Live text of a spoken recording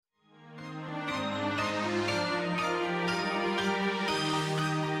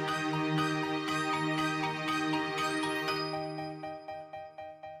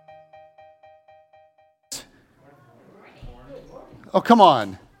Oh, come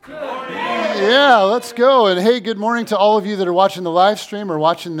on. Yeah, let's go. And hey, good morning to all of you that are watching the live stream or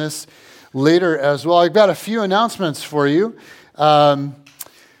watching this later as well. I've got a few announcements for you.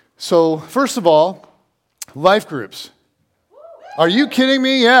 So first of all, life groups. Are you kidding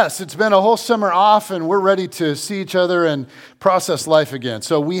me? Yes, it's been a whole summer off and we're ready to see each other and process life again.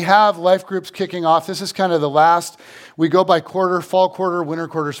 So we have life groups kicking off. This is kind of the last. We go by quarter, fall quarter, winter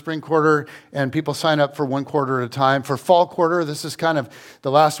quarter, spring quarter, and people sign up for one quarter at a time. For fall quarter, this is kind of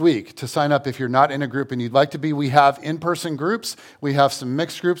the last week to sign up if you're not in a group and you'd like to be. We have in-person groups. We have some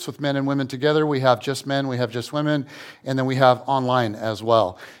mixed groups with men and women together. We have just men, we have just women, and then we have online as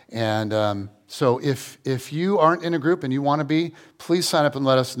well. And so if you aren't in a group and you want to be, please sign up and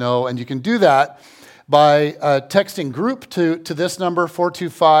let us know. And you can do that by texting group to this number,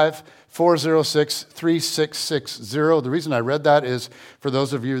 425-406-3660. The reason I read that is for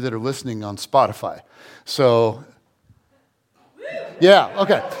those of you that are listening on Spotify. So, yeah,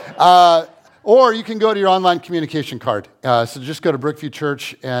 okay. Or you can go to your online communication card. So just go to Brookview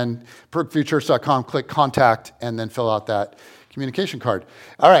Church and brookviewchurch.com, click contact, and then fill out that communication card.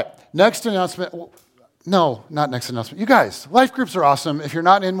 All right, next announcement. No, not next announcement. You guys, life groups are awesome. If you're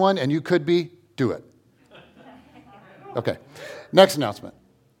not in one and you could be, do it. Okay, next announcement.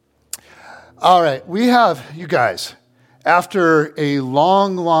 All right, we have, you guys, after a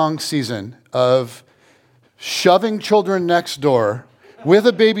long, long season of shoving children next door with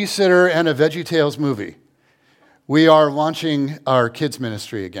a babysitter and a VeggieTales movie, we are launching our kids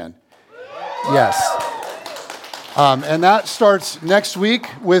ministry again. Yes. And that starts next week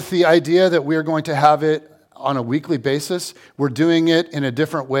with the idea that we're going to have it on a weekly basis. We're doing it in a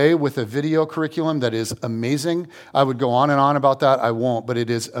different way with a video curriculum that is amazing. I would go on and on about that. I won't, but it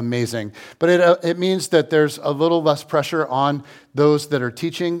is amazing. But it means that there's a little less pressure on those that are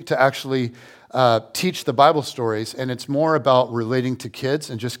teaching to actually teach the Bible stories, and it's more about relating to kids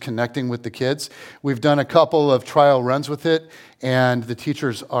and just connecting with the kids. We've done a couple of trial runs with it, and the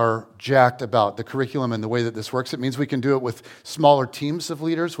teachers are jacked about the curriculum and the way that this works. It means we can do it with smaller teams of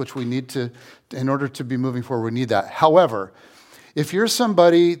leaders, which we need to, in order to be moving forward, we need that. However, if you're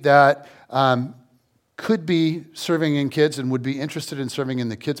somebody that could be serving in kids and would be interested in serving in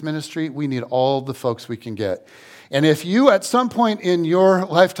the kids ministry, we need all the folks we can get. And if you at some point in your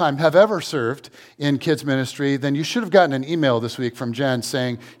lifetime have ever served in kids ministry, then you should have gotten an email this week from Jen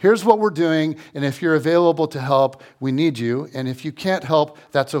saying, here's what we're doing, and if you're available to help, we need you. And if you can't help,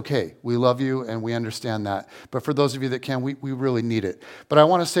 that's okay. We love you and we understand that. But for those of you that can, we really need it. But I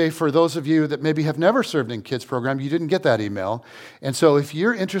want to say for those of you that maybe have never served in kids program, you didn't get that email. And so if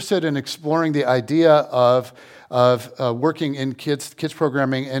you're interested in exploring the idea of working in kids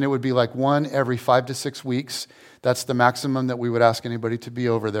programming, and it would be like one every 5 to 6 weeks, that's the maximum that we would ask anybody to be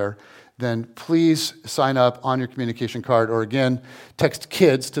over there, then please sign up on your communication card, or again, text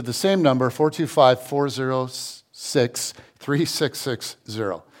kids to the same number,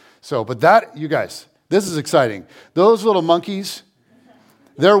 425-406-3660. So, but that, you guys, this is exciting. Those little monkeys,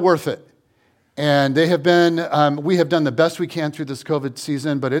 they're worth it. And they have been, we have done the best we can through this COVID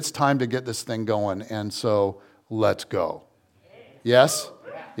season, but it's time to get this thing going. And so let's go. Yes?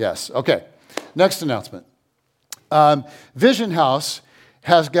 Yes. Okay. Next announcement. Vision House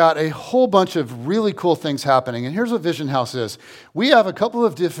has got a whole bunch of really cool things happening. And here's what Vision House is. We have a couple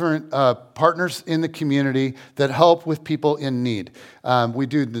of different partners in the community that help with people in need. We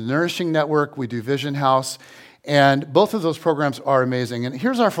do the Nourishing Network, we do Vision House, and both of those programs are amazing. And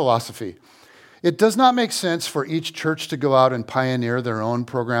here's our philosophy. It does not make sense for each church to go out and pioneer their own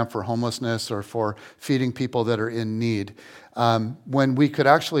program for homelessness or for feeding people that are in need, when we could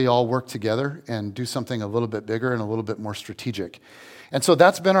actually all work together and do something a little bit bigger and a little bit more strategic. And so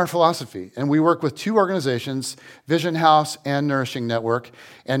that's been our philosophy. And we work with two organizations, Vision House and Nourishing Network.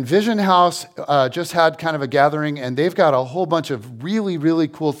 And Vision House just had kind of a gathering, and they've got a whole bunch of really, really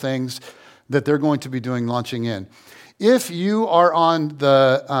cool things that they're going to be doing launching in. If you are on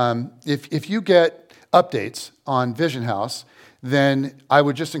the, if you get updates on Vision House, then I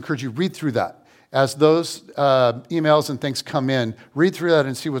would just encourage you read through that. As those emails and things come in, read through that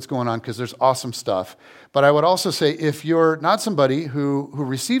and see what's going on, because there's awesome stuff. But I would also say, if you're not somebody who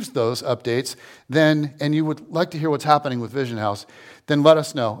receives those updates, then, and you would like to hear what's happening with Vision House, then let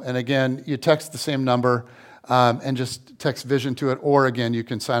us know. And again, you text the same number and just text Vision to it, or again, you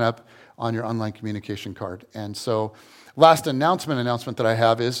can sign up on your online communication card. And so last announcement that I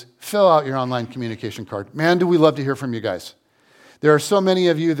have is fill out your online communication card. Man, do we love to hear from you guys. There are so many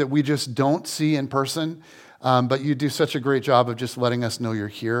of you that we just don't see in person, but you do such a great job of just letting us know you're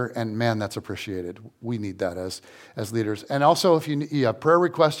here, and man, that's appreciated. We need that as leaders. And also, if you have prayer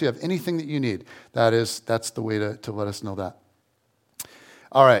requests, you have anything that you need, that's the way to let us know that.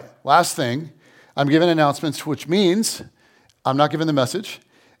 All right, last thing. I'm giving announcements, which means I'm not giving the message.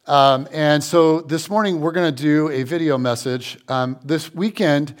 And so this morning, we're going to do a video message. This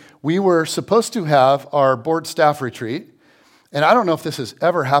weekend, we were supposed to have our board staff retreat. And I don't know if this has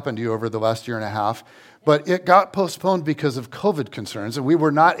ever happened to you over the last year and a half, but it got postponed because of COVID concerns, and we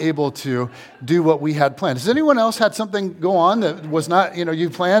were not able to do what we had planned. Has anyone else had something go on that was not, you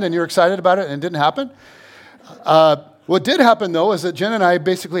planned and you're excited about it and it didn't happen? What did happen, though, is that Jen and I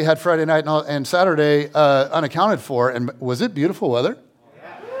basically had Friday night and Saturday unaccounted for, and was it beautiful weather?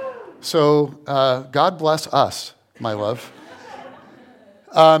 So God bless us, my love.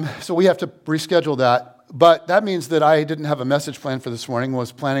 So we have to reschedule that. But that means that I didn't have a message planned for this morning,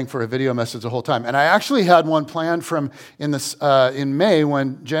 was planning for a video message the whole time. And I actually had one planned in May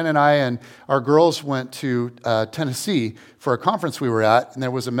when Jen and I and our girls went to Tennessee for a conference we were at, and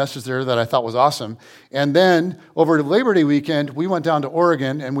there was a message there that I thought was awesome. And then over Labor Day weekend, we went down to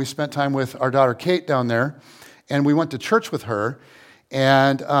Oregon, and we spent time with our daughter Kate down there, and we went to church with her.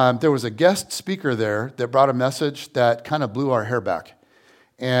 And there was a guest speaker there that brought a message that kind of blew our hair back.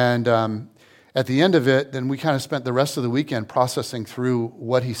 And at the end of it, then we kind of spent the rest of the weekend processing through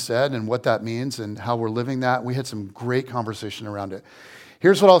what he said and what that means and how we're living that. We had some great conversation around it.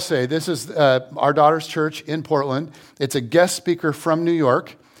 Here's what I'll say. This is our daughter's church in Portland. It's a guest speaker from New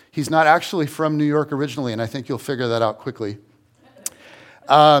York. He's not actually from New York originally, and I think you'll figure that out quickly.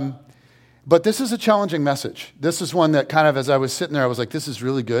 But this is a challenging message. This is one that kind of, as I was sitting there, I was like, this is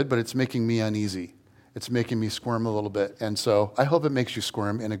really good, but it's making me uneasy. It's making me squirm a little bit. And so I hope it makes you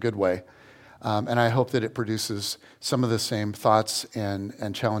squirm in a good way. And I hope that it produces some of the same thoughts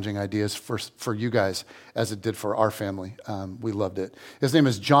and challenging ideas for you guys as it did for our family. We loved it. His name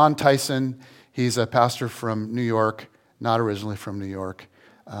is John Tyson. He's a pastor from New York, not originally from New York.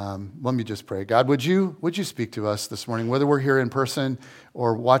 Let me just pray. God, would you speak to us this morning, whether we're here in person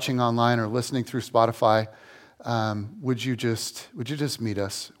or watching online or listening through Spotify? Would you just meet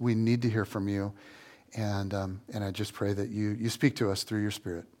us? We need to hear from you. And I just pray that you speak to us through your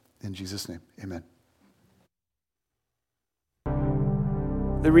Spirit. In Jesus' name, amen.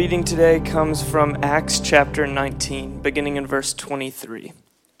 The reading today comes from Acts chapter 19, beginning in verse 23.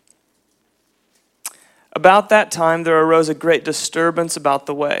 About that time there arose a great disturbance about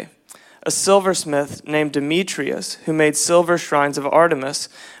the way. A silversmith named Demetrius, who made silver shrines of Artemis,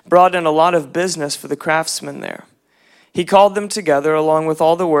 brought in a lot of business for the craftsmen there. He called them together along with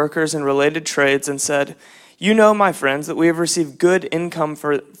all the workers in related trades and said, "You know, my friends, that we have received good income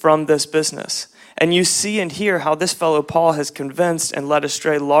from this business. And you see and hear how this fellow Paul has convinced and led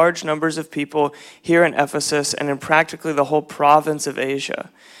astray large numbers of people here in Ephesus and in practically the whole province of Asia.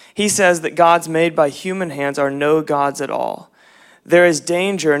 He says that gods made by human hands are no gods at all. There is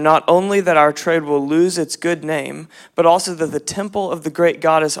danger not only that our trade will lose its good name, but also that the temple of the great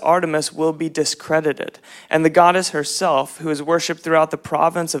goddess Artemis will be discredited, and the goddess herself, who is worshipped throughout the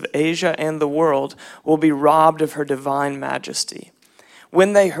province of Asia and the world, will be robbed of her divine majesty."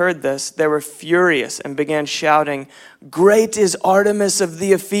 When they heard this, they were furious and began shouting, "Great is Artemis of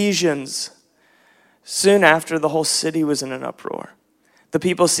the Ephesians!" Soon after, the whole city was in an uproar. The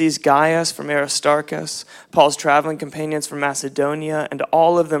people seized Gaius from Aristarchus, Paul's traveling companions from Macedonia, and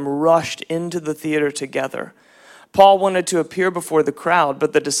all of them rushed into the theater together. Paul wanted to appear before the crowd,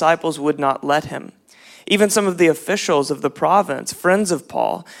 but the disciples would not let him. Even some of the officials of the province, friends of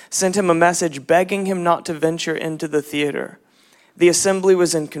Paul, sent him a message begging him not to venture into the theater. The assembly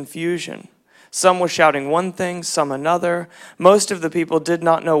was in confusion. Some were shouting one thing, some another. Most of the people did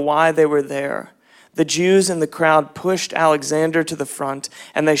not know why they were there. The Jews in the crowd pushed Alexander to the front,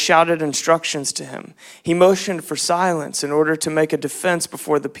 and they shouted instructions to him. He motioned for silence in order to make a defense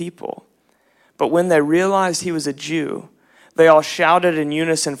before the people. But when they realized he was a Jew, they all shouted in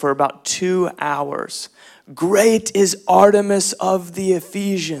unison for about 2 hours, "Great is Artemis of the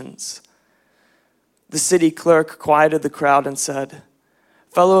Ephesians!" The city clerk quieted the crowd and said,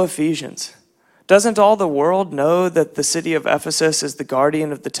 "Fellow Ephesians, doesn't all the world know that the city of Ephesus is the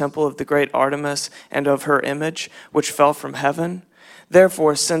guardian of the temple of the great Artemis and of her image, which fell from heaven?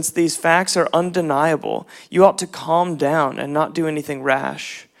 Therefore, since these facts are undeniable, you ought to calm down and not do anything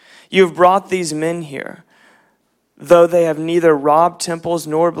rash. You have brought these men here, though they have neither robbed temples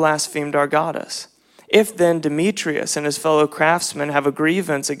nor blasphemed our goddess. If then Demetrius and his fellow craftsmen have a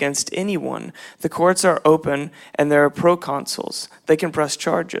grievance against anyone, the courts are open and there are proconsuls. They can press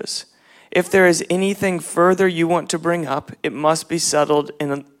charges. If there is anything further you want to bring up, it must be settled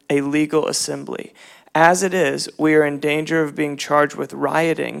in a legal assembly. As it is, we are in danger of being charged with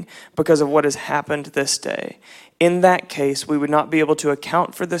rioting because of what has happened this day. In that case, we would not be able to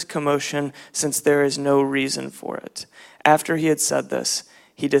account for this commotion since there is no reason for it." After he had said this,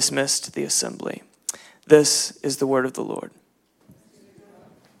 he dismissed the assembly. This is the word of the Lord.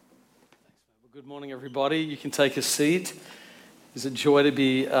 Good morning, everybody. You can take a seat. It's a joy to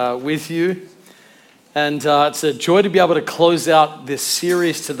be with you. And it's a joy to be able to close out this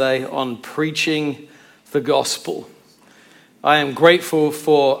series today on preaching the gospel. I am grateful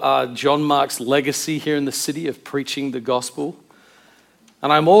for John Mark's legacy here in the city of preaching the gospel.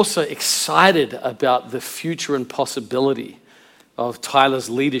 And I'm also excited about the future and possibility of Tyler's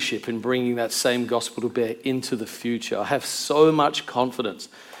leadership in bringing that same gospel to bear into the future. I have so much confidence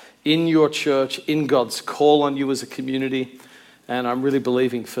in your church, in God's call on you as a community, and I'm really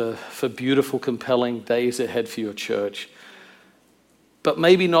believing for beautiful, compelling days ahead for your church. But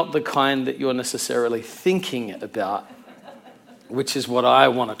maybe not the kind that you're necessarily thinking about, which is what I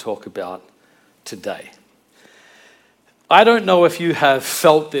want to talk about today. I don't know if you have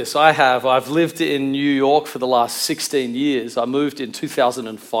felt this. I have. I've lived in New York for the last 16 years. I moved in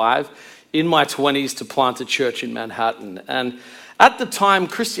 2005 in my 20s to plant a church in Manhattan. And at the time,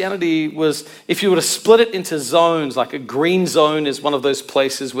 Christianity was, if you were to split it into zones, like a green zone is one of those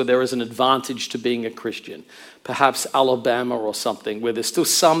places where there is an advantage to being a Christian. Perhaps Alabama or something, where there's still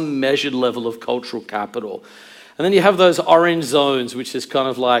some measured level of cultural capital. And then you have those orange zones, which is kind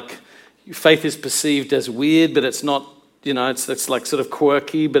of like faith is perceived as weird, but it's not. It's like sort of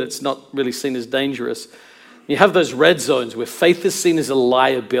quirky, but it's not really seen as dangerous. You have those red zones where faith is seen as a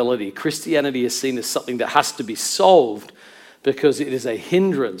liability. Christianity is seen as something that has to be solved because it is a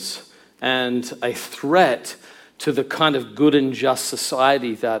hindrance and a threat to the kind of good and just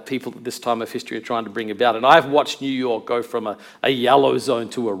society that people at this time of history are trying to bring about. And I've watched New York go from a yellow zone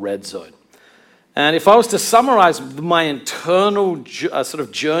to a red zone. And if I was to summarize my internal sort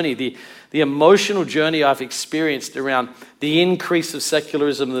of journey, the emotional journey I've experienced around the increase of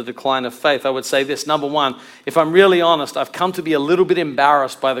secularism and the decline of faith, I would say this. Number one, if I'm really honest, I've come to be a little bit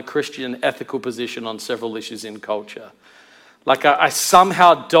embarrassed by the Christian ethical position on several issues in culture. Like I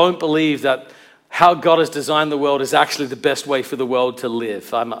somehow don't believe that how God has designed the world is actually the best way for the world to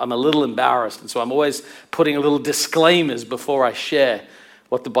live. I'm a little embarrassed, and so I'm always putting a little disclaimers before I share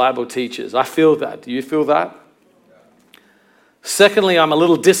what the Bible teaches. I feel that. Do you feel that? Secondly, I'm a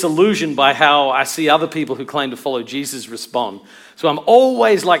little disillusioned by how I see other people who claim to follow Jesus respond. So I'm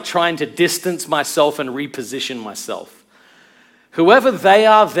always like trying to distance myself and reposition myself. Whoever they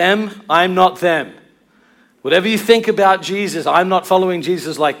are, them, I'm not them. Whatever you think about Jesus, I'm not following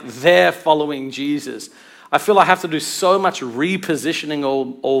Jesus like they're following Jesus. I feel I have to do so much repositioning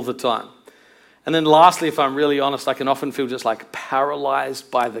all the time. And then lastly, if I'm really honest, I can often feel just like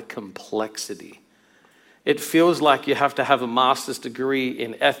paralyzed by the complexity. It feels like you have to have a master's degree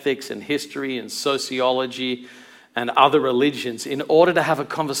in ethics and history and sociology and other religions in order to have a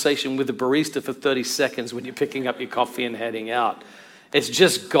conversation with a barista for 30 seconds when you're picking up your coffee and heading out. It's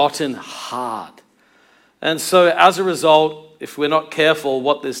just gotten hard. And so as a result, if we're not careful,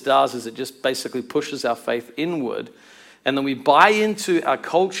 what this does is it just basically pushes our faith inward. And then we buy into a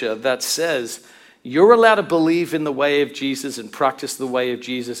culture that says, you're allowed to believe in the way of Jesus and practice the way of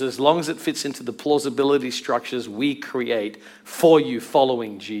Jesus as long as it fits into the plausibility structures we create for you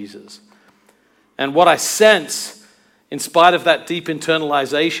following Jesus. And what I sense, in spite of that deep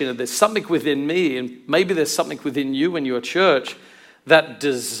internalization, there's something within me, and maybe there's something within you and your church, that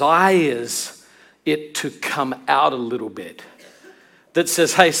desires it to come out a little bit. That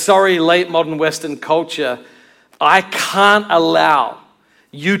says, hey, sorry, late modern Western culture, I can't allow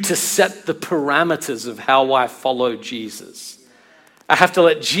you to set the parameters of how I follow Jesus. I have to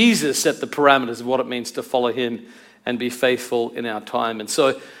let Jesus set the parameters of what it means to follow him and be faithful in our time. And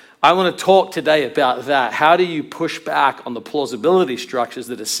so I want to talk today about that. How do you push back on the plausibility structures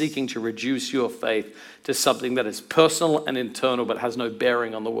that are seeking to reduce your faith to something that is personal and internal but has no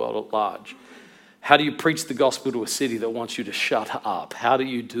bearing on the world at large? How do you preach the gospel to a city that wants you to shut up? How do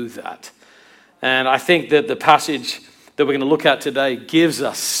you do that? And I think that the passage that we're going to look at today gives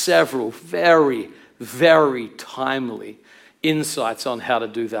us several very, very timely insights on how to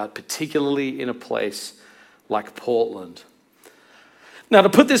do that, particularly in a place like Portland. Now, to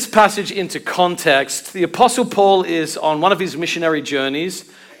put this passage into context, the Apostle Paul is on one of his missionary journeys,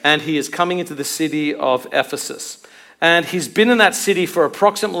 and he is coming into the city of Ephesus. And he's been in that city for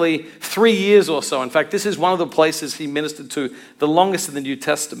approximately 3 years or so. In fact, this is one of the places he ministered to the longest in the New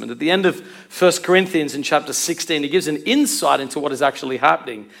Testament. At the end of 1 Corinthians in chapter 16, he gives an insight into what is actually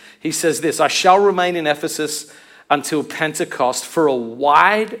happening. He says this, I shall remain in Ephesus until Pentecost, for a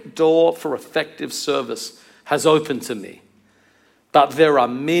wide door for effective service has opened to me. But there are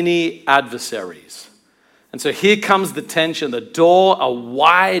many adversaries. And so here comes the tension, the door, a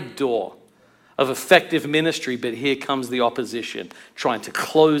wide door. of effective ministry, but here comes the opposition, trying to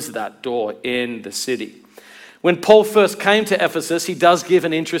close that door in the city. When Paul first came to Ephesus, he does give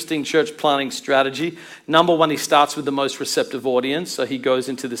an interesting church planting strategy. Number one, he starts with the most receptive audience. So he goes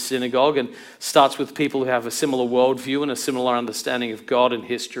into the synagogue and starts with people who have a similar worldview and a similar understanding of God and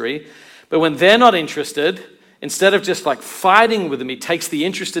history. But when they're not interested, instead of just like fighting with them, he takes the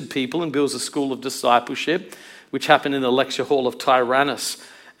interested people and builds a school of discipleship, which happened in the lecture hall of Tyrannus.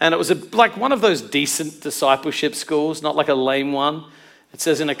 And it was like one of those decent discipleship schools, not like a lame one. It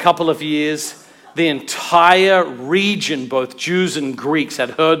says in a couple of years, the entire region, both Jews and Greeks,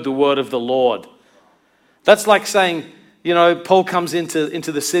 had heard the word of the Lord. That's like saying, Paul comes into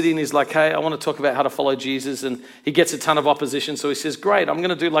the city and he's like, hey, I want to talk about how to follow Jesus. And he gets a ton of opposition. So he says, great, I'm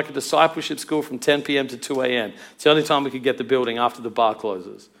going to do like a discipleship school from 10 p.m. to 2 a.m. It's the only time we could get the building after the bar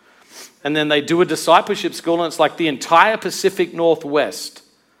closes. And then they do a discipleship school, and it's like the entire Pacific Northwest,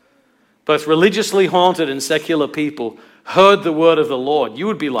 both religiously haunted and secular people, heard the word of the Lord. You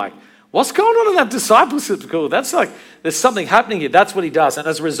would be like, what's going on in that discipleship school? That's like, there's something happening here. That's what he does. And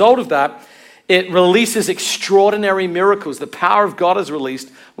as a result of that, it releases extraordinary miracles. The power of God is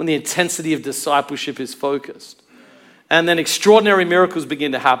released when the intensity of discipleship is focused. And then extraordinary miracles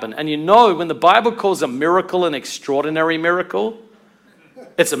begin to happen. And when the Bible calls a miracle an extraordinary miracle,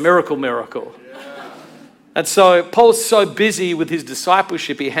 it's a miracle. And so Paul's so busy with his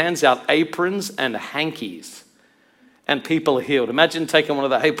discipleship, he hands out aprons and hankies. And people are healed. Imagine taking one of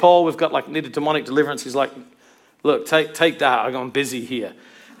that. Hey, Paul, we've got needed demonic deliverance. He's like, look, take that. I'm busy here.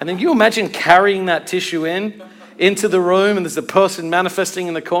 And then you imagine carrying that tissue into the room, and there's a person manifesting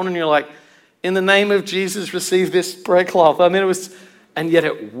in the corner, and you're like, in the name of Jesus, receive this prayer cloth. I mean, and yet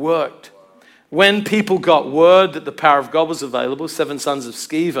it worked. When people got word that the power of God was available, 7 sons of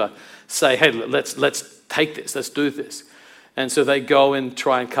Sceva say, hey, let's take this. Let's do this. And so they go and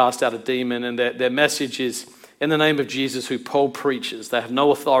try and cast out a demon, and their message is, in the name of Jesus, who Paul preaches. They have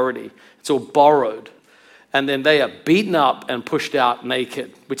no authority. It's all borrowed. And then they are beaten up and pushed out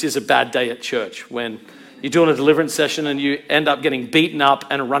naked, which is a bad day at church when you're doing a deliverance session and you end up getting beaten up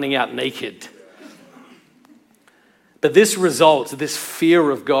and running out naked. But this fear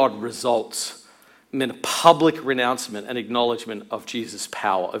of God results in a public renouncement and acknowledgement of Jesus'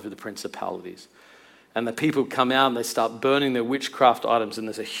 power over the principalities. And the people come out and they start burning their witchcraft items, and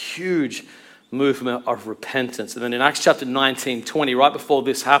there's a huge movement of repentance. And then in Acts chapter 19:20, right before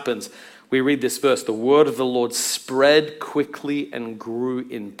this happens, we read this verse, the word of the Lord spread quickly and grew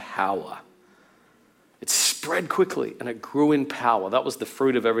in power. It spread quickly and it grew in power. That was the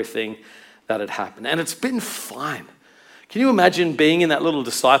fruit of everything that had happened. And it's been fine. Can you imagine being in that little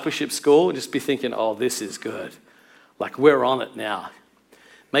discipleship school and just be thinking, oh, this is good. Like, we're on it now.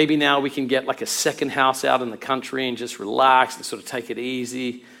 Maybe now we can get like a second house out in the country and just relax and sort of take it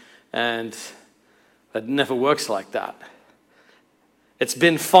easy. And it never works like that. It's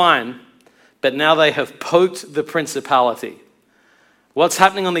been fine, but now they have poked the principality. What's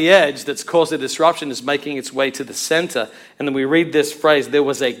happening on the edge that's caused the disruption is making its way to the center. And then we read this phrase, there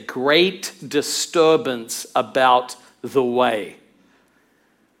was a great disturbance about the way.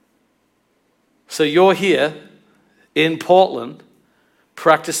 So you're here in Portland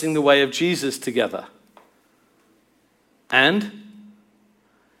practicing the way of Jesus together. And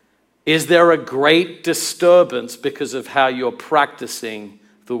is there a great disturbance because of how you're practicing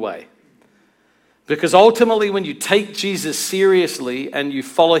the way? Because ultimately, when you take Jesus seriously and you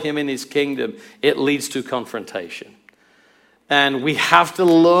follow him in his kingdom, it leads to confrontation. And we have to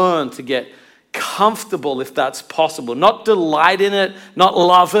learn to get comfortable if that's possible. Not delight in it, not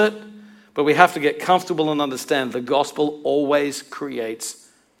love it, but we have to get comfortable and understand the gospel always creates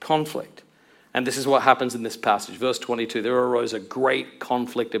conflict. And this is what happens in this passage. Verse 22, there arose a great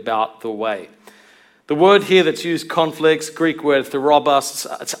conflict about the way. The word here that's used, conflicts, Greek word therobos,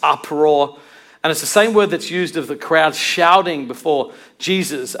 it's uproar. And it's the same word that's used of the crowd shouting before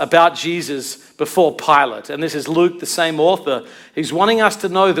Jesus, about Jesus before Pilate. And this is Luke, the same author. He's wanting us to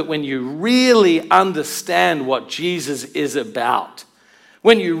know that when you really understand what Jesus is about,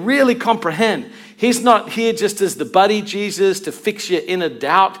 when you really comprehend, he's not here just as the buddy Jesus to fix your inner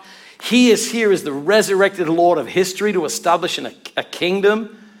doubt. He is here as the resurrected Lord of history to establish a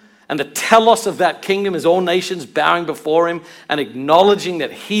kingdom. And the telos of that kingdom is all nations bowing before him and acknowledging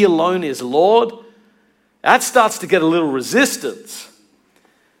that he alone is Lord. That starts to get a little resistance.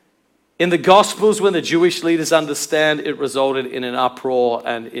 In the Gospels, when the Jewish leaders understand, it resulted in an uproar.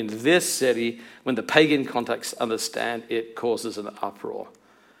 And in this city, when the pagan contexts understand, it causes an uproar.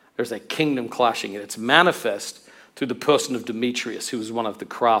 There's a kingdom clashing, and it's manifest through the person of Demetrius, who was one of the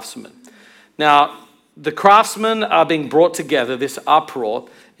craftsmen. Now, the craftsmen are being brought together. This uproar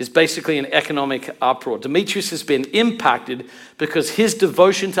is basically an economic uproar. Demetrius has been impacted because his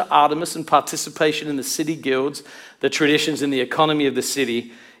devotion to Artemis and participation in the city guilds, the traditions and the economy of the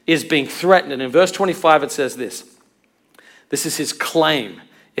city, is being threatened. And in verse 25 it says this. This is his claim.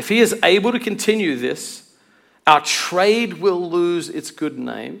 If he is able to continue this, our trade will lose its good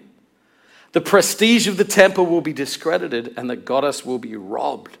name. The prestige of the temple will be discredited, and the goddess will be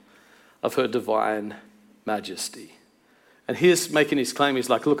robbed of her divine majesty. And here's making his claim. He's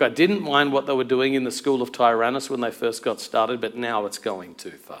like, look, I didn't mind what they were doing in the school of Tyrannus when they first got started, but now it's going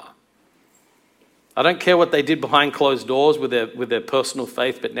too far. I don't care what they did behind closed doors with their personal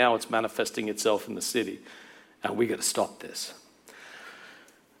faith, but now it's manifesting itself in the city. And we got to stop this.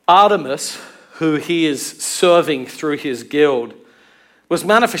 Artemis, who he is serving through his guild, was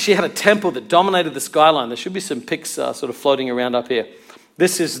manifest. She had a temple that dominated the skyline. There should be some pics sort of floating around up here.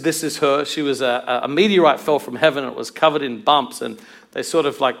 This is her. She was a meteorite fell from heaven, and it was covered in bumps, and they sort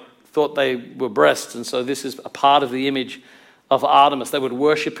of like thought they were breasts, and so this is a part of the image of Artemis. They would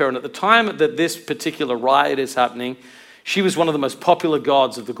worship her, and at the time that this particular riot is happening, she was one of the most popular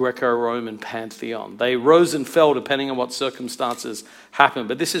gods of the Greco-Roman pantheon. They rose and fell depending on what circumstances happened,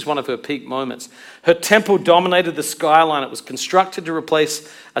 but this is one of her peak moments. Her temple dominated the skyline. It was constructed to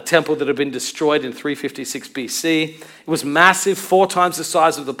replace a temple that had been destroyed in 356 BC. It was massive, 4 times the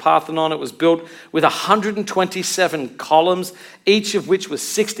size of the Parthenon. It was built with 127 columns, each of which was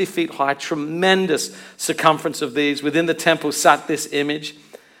 60 feet high, tremendous circumference of these. Within the temple sat this image,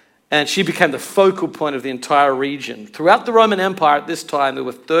 and she became the focal point of the entire region. Throughout the Roman Empire at this time, there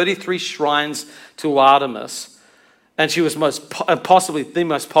were 33 shrines to Artemis, and she was possibly the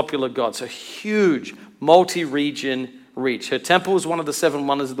most popular god. So huge, multi-region reach. Her temple was one of the 7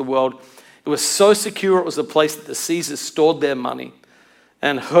 wonders of the world. It was so secure, it was a place that the Caesars stored their money.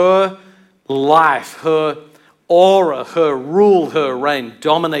 And her life, her aura, her rule, her reign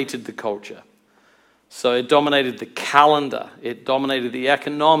dominated the culture. So it dominated the calendar, it dominated the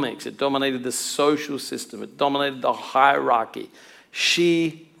economics, it dominated the social system, it dominated the hierarchy.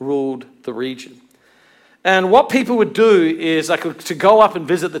 She ruled the region. And what people would do is to go up and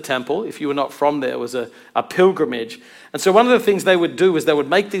visit the temple, if you were not from there, was a pilgrimage. And so one of the things they would do is they would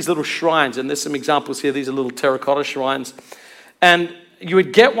make these little shrines, and there's some examples here, these are little terracotta shrines. And you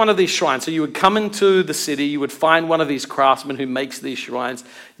would get one of these shrines. So you would come into the city, you would find one of these craftsmen who makes these shrines.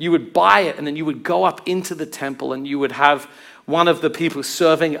 You would buy it, and then you would go up into the temple, and you would have one of the people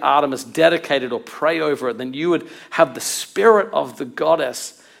serving Artemis dedicate or pray over it. Then you would have the spirit of the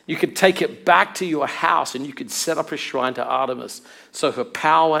goddess. You could take it back to your house, and you could set up a shrine to Artemis. So her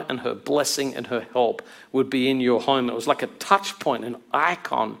power and her blessing and her help would be in your home. It was like a touch point, an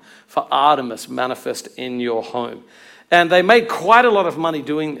icon for Artemis manifest in your home. And they made quite a lot of money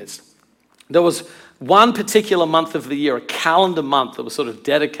doing this. There was one particular month of the year, a calendar month, that was sort of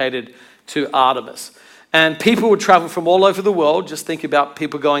dedicated to Artemis. And people would travel from all over the world. Just think about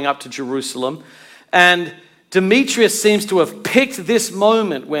people going up to Jerusalem. And Demetrius seems to have picked this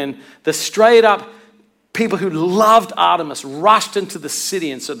moment when the straight up people who loved Artemis rushed into the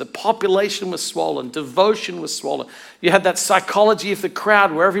city, and so the population was swollen, devotion was swollen. You had that psychology of the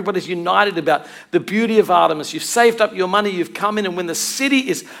crowd where everybody's united about the beauty of Artemis. You've saved up your money, you've come in, and when the city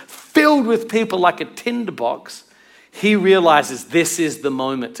is filled with people like a tinderbox, he realizes this is the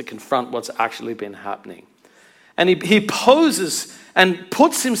moment to confront what's actually been happening. And he poses and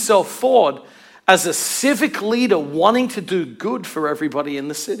puts himself forward as a civic leader wanting to do good for everybody in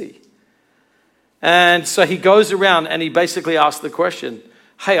the city. And so he goes around and he basically asks the question,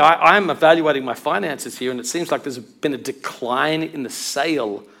 hey, I'm evaluating my finances here, and it seems like there's been a decline in the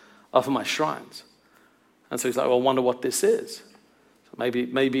sale of my shrines. And so he's like, well, I wonder what this is. So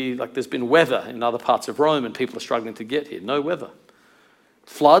maybe like there's been weather in other parts of Rome and people are struggling to get here. No weather.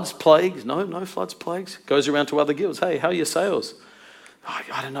 Floods, plagues? No floods, plagues. Goes around to other guilds. Hey, how are your sales? Oh,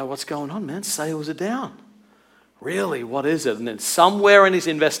 I don't know what's going on, man. Sales are down. Really? What is it? And then somewhere in his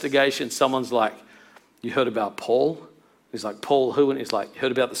investigation, someone's like, you heard about Paul? He's like, Paul who? And he's like, you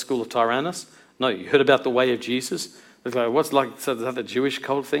heard about the school of Tyrannus? No, you heard about the way of Jesus? They're like, what's like, so is that the Jewish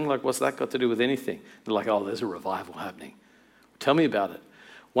cult thing? Like, what's that got to do with anything? They're like, oh, there's a revival happening. Tell me about it.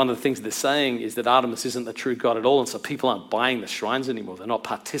 One of the things they're saying is that Artemis isn't the true God at all, and so people aren't buying the shrines anymore. They're not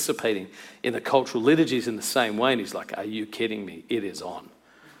participating in the cultural liturgies in the same way. And he's like, are you kidding me? It is on.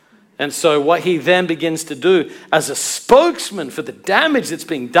 And so what he then begins to do as a spokesman for the damage that's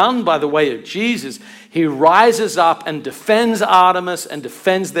being done by the way of Jesus, he rises up and defends Artemis and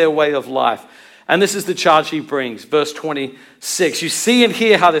defends their way of life. And this is the charge he brings, verse 26. You see and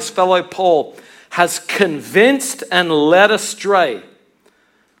hear how this fellow Paul has convinced and led astray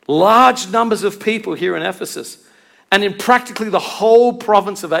large numbers of people here in Ephesus, and in practically the whole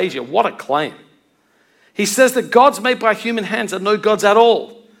province of Asia. What a claim. He says that gods made by human hands are no gods at all.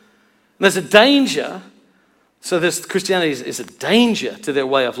 And there's a danger. So Christianity is a danger to their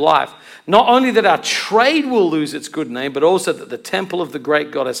way of life. Not only that our trade will lose its good name, but also that the temple of the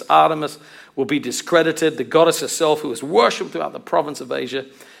great goddess Artemis will be discredited. The goddess herself, who is worshipped throughout the province of Asia,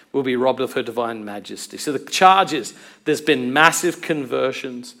 will be robbed of her divine majesty. So the charge is there's been massive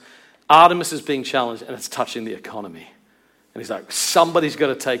conversions. Artemis is being challenged, and it's touching the economy. And he's like, somebody's got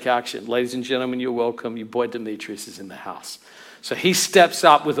to take action. Ladies and gentlemen, you're welcome. Your boy Demetrius is in the house. So he steps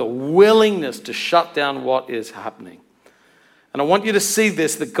up with a willingness to shut down what is happening. And I want you to see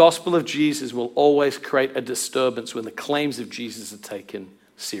this. The gospel of Jesus will always create a disturbance when the claims of Jesus are taken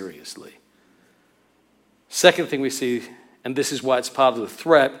seriously. Second thing we see, and this is why it's part of the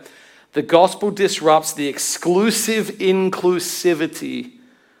threat, the gospel disrupts the exclusive inclusivity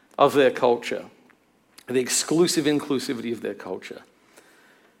of their culture. The exclusive inclusivity of their culture.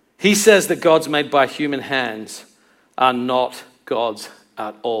 He says that gods made by human hands are not gods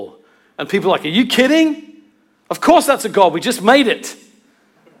at all. And people are like, are you kidding? Of course that's a god. We just made it.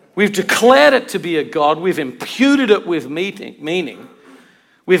 We've declared it to be a god. We've imputed it with meaning.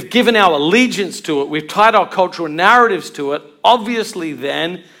 We've given our allegiance to it. We've tied our cultural narratives to it. Obviously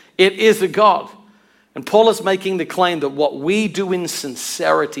then, it is a god. And Paul is making the claim that what we do in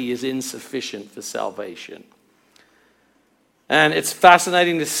sincerity is insufficient for salvation. And it's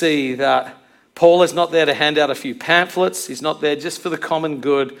fascinating to see that Paul is not there to hand out a few pamphlets. He's not there just for the common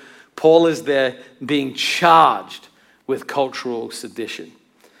good. Paul is there being charged with cultural sedition.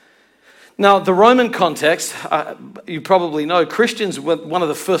 Now, the Roman context, you probably know, Christians, one of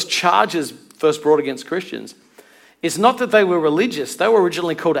the first charges first brought against Christians is not that they were religious. They were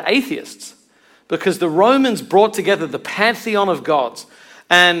originally called atheists because the Romans brought together the pantheon of gods.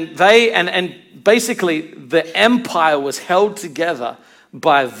 And basically the empire was held together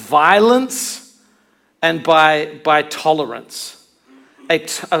by violence and by tolerance.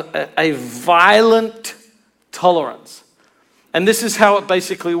 A violent tolerance. And this is how it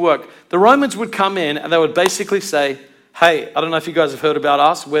basically worked. The Romans would come in and they would basically say, hey, I don't know if you guys have heard about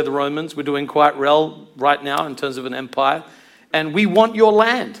us. We're the Romans. We're doing quite well right now in terms of an empire. And we want your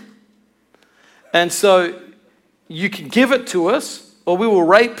land. And so you can give it to us or we will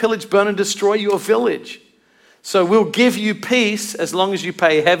rape, pillage, burn, and destroy your village. So we'll give you peace as long as you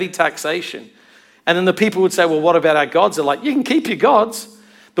pay heavy taxation. And then the people would say, well, what about our gods? They're like, you can keep your gods.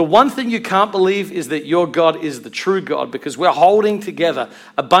 The one thing you can't believe is that your God is the true God because we're holding together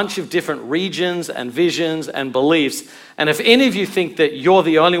a bunch of different regions and visions and beliefs. And if any of you think that you're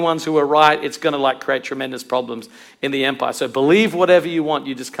the only ones who are right, it's going to create tremendous problems in the empire. So believe whatever you want.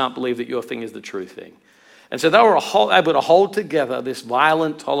 You just can't believe that your thing is the true thing. And so they were able to hold together this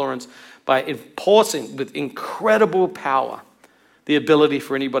violent tolerance by enforcing with incredible power the ability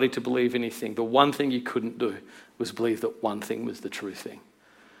for anybody to believe anything. The one thing you couldn't do was believe that one thing was the true thing.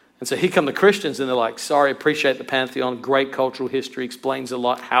 And so here come the Christians and they're like, sorry, appreciate the pantheon, great cultural history, explains a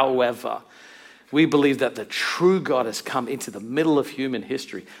lot. However, we believe that the true God has come into the middle of human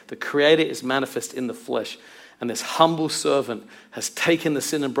history. The Creator is manifest in the flesh. And this humble servant has taken the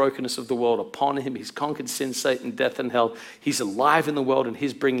sin and brokenness of the world upon him. He's conquered sin, Satan, death, and hell. He's alive in the world and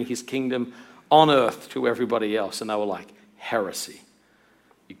he's bringing his kingdom on earth to everybody else. And they were like, heresy.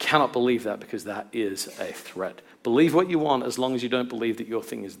 You cannot believe that because that is a threat. Believe what you want as long as you don't believe that your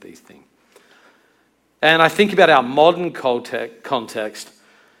thing is the thing. And I think about our modern context.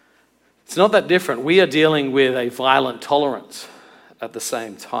 It's not that different. We are dealing with a violent tolerance at the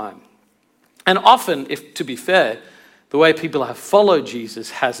same time. And often, to be fair, the way people have followed Jesus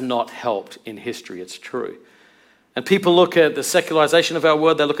has not helped in history. It's true. And people look at the secularization of our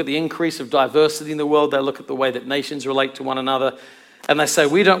world. They look at the increase of diversity in the world. They look at the way that nations relate to one another. And they say,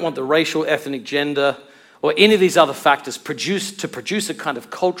 we don't want the racial, ethnic, gender, or any of these other factors to produce a kind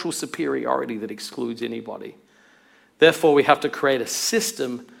of cultural superiority that excludes anybody. Therefore, we have to create a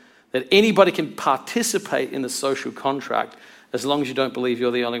system that anybody can participate in the social contract as long as you don't believe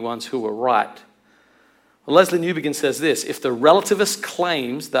you're the only ones who are right. Well, Leslie Newbegin says this, if the relativist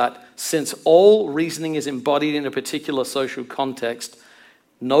claims that since all reasoning is embodied in a particular social context,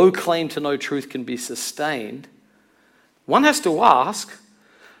 no claim to know truth can be sustained, one has to ask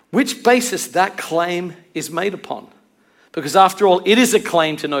which basis that claim is made upon. Because after all, it is a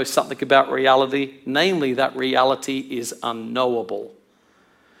claim to know something about reality, namely that reality is unknowable.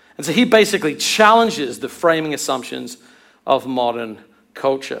 And so he basically challenges the framing assumptions of modern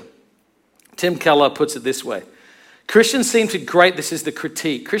culture. Tim Keller puts it this way. Christians seem to greatly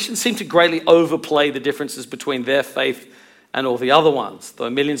overplay the differences between their faith and all the other ones. Though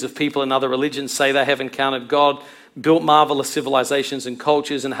millions of people in other religions say they have encountered God, built marvelous civilizations and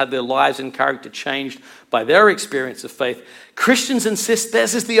cultures and had their lives and character changed by their experience of faith. Christians insist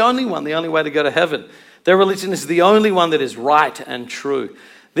theirs is the only way to go to heaven. Their religion is the only one that is right and true.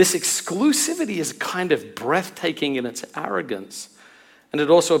 This exclusivity is kind of breathtaking in its arrogance, and it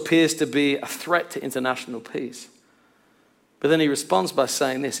also appears to be a threat to international peace. But then he responds by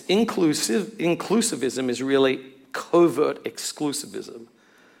saying this: inclusivism is really covert exclusivism.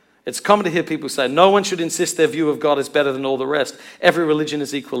 It's common to hear people say, no one should insist their view of God is better than all the rest. Every religion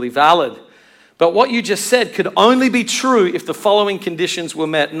is equally valid. But what you just said could only be true if the following conditions were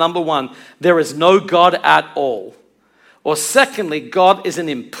met. Number one, there is no God at all. Or secondly, God is an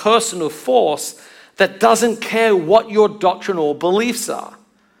impersonal force that doesn't care what your doctrinal beliefs are.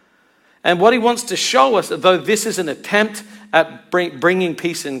 And what he wants to show us, though this is an attempt at bringing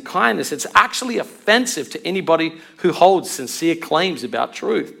peace and kindness, it's actually offensive to anybody who holds sincere claims about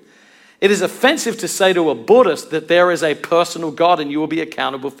truth. It is offensive to say to a Buddhist that there is a personal God and you will be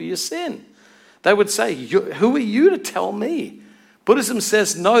accountable for your sin. They would say, who are you to tell me? Buddhism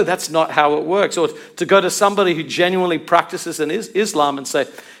says, no, that's not how it works. Or to go to somebody who genuinely practices Islam and say,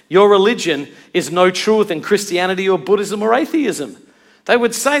 your religion is no truer than Christianity or Buddhism or atheism. They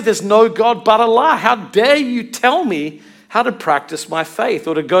would say, there's no God but Allah. How dare you tell me how to practice my faith?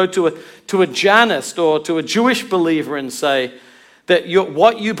 Or to go to a Janist or to a Jewish believer and say that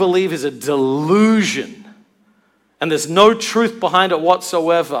what you believe is a delusion and there's no truth behind it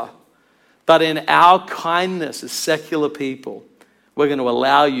whatsoever. But in our kindness as secular people, we're going to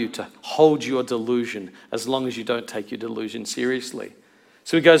allow you to hold your delusion as long as you don't take your delusion seriously.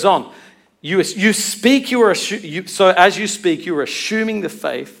 So he goes on. So as you speak, you are assuming the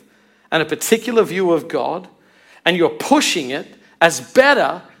faith and a particular view of God, and you're pushing it as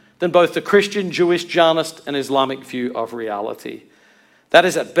better than both the Christian, Jewish, Janist, and Islamic view of reality. That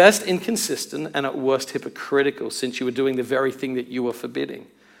is at best inconsistent and at worst hypocritical, since you are doing the very thing that you are forbidding.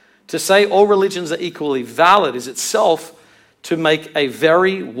 To say all religions are equally valid is itself to make a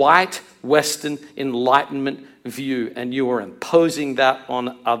very white Western Enlightenment view, and you are imposing that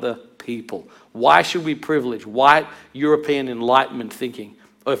on other people. Why should we privilege white European Enlightenment thinking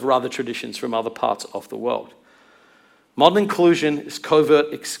over other traditions from other parts of the world? Modern inclusion is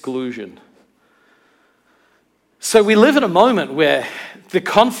covert exclusion. So we live in a moment where the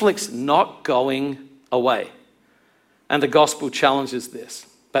conflict's not going away, and the gospel challenges this.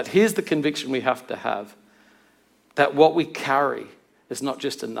 But here's the conviction we have to have, that what we carry is not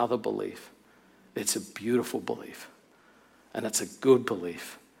just another belief. It's a beautiful belief, and it's a good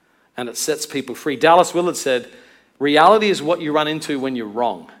belief, and it sets people free. Dallas Willard said, reality is what you run into when you're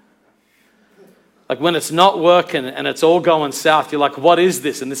wrong. Like when it's not working and it's all going south, you're like, what is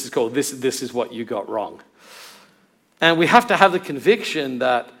this? And this is called, this is what you got wrong. And we have to have the conviction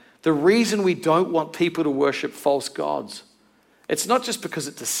that the reason we don't want people to worship false gods, it's not just because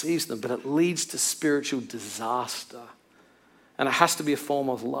it deceives them, but it leads to spiritual disaster. And it has to be a form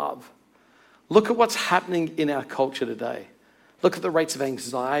of love. Look at what's happening in our culture today. Look at the rates of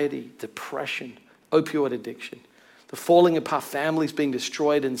anxiety, depression, opioid addiction, the falling apart, families being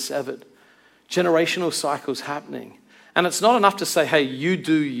destroyed and severed, generational cycles happening. And it's not enough to say, hey, you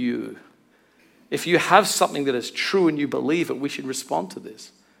do you. If you have something that is true and you believe it, we should respond to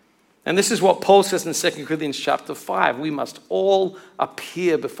this. And this is what Paul says in 2 Corinthians chapter 5. We must all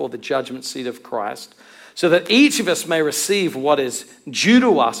appear before the judgment seat of Christ, so that each of us may receive what is due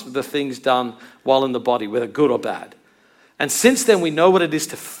to us for the things done while in the body, whether good or bad. And since then we know what it is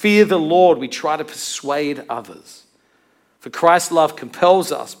to fear the Lord, we try to persuade others. For Christ's love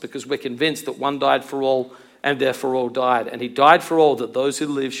compels us, because we're convinced that one died for all and therefore all died. And he died for all, that those who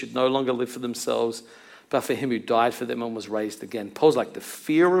live should no longer live for themselves, but for him who died for them and was raised again. Paul's like, the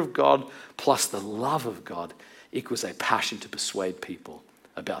fear of God plus the love of God equals a passion to persuade people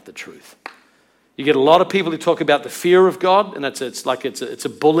about the truth. You get a lot of people who talk about the fear of God, and it's a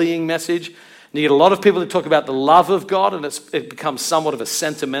bullying message. And you get a lot of people who talk about the love of God, and it becomes somewhat of a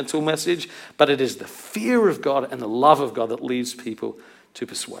sentimental message. But it is the fear of God and the love of God that leads people to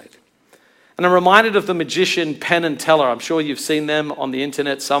persuade. And I'm reminded of the magician Penn and Teller. I'm sure you've seen them on the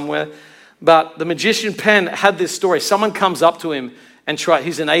internet somewhere. But the magician Penn had this story. Someone comes up to him and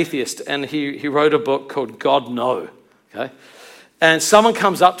he's an atheist, and he wrote a book called God No. Okay? And someone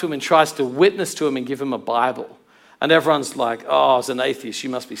comes up to him and tries to witness to him and give him a Bible. And everyone's like, oh, as an atheist, you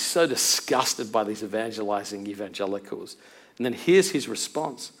must be so disgusted by these evangelizing evangelicals. And then here's his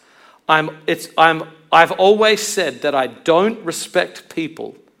response. I've always said that I don't respect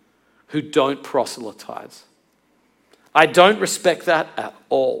people who don't proselytize. I don't respect that at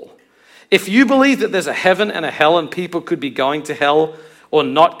all. If you believe that there's a heaven and a hell and people could be going to hell or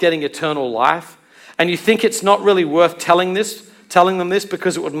not getting eternal life, and you think it's not really worth telling them this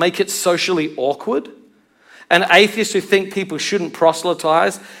because it would make it socially awkward, and atheists who think people shouldn't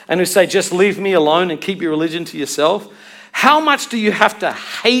proselytize and who say, just leave me alone and keep your religion to yourself, how much do you have to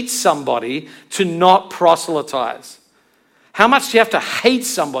hate somebody to not proselytize? How much do you have to hate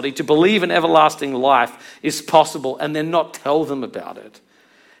somebody to believe an everlasting life is possible and then not tell them about it?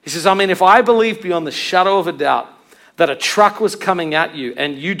 He says, I mean, if I believe beyond the shadow of a doubt that a truck was coming at you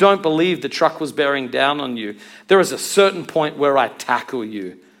and you don't believe the truck was bearing down on you, there is a certain point where I tackle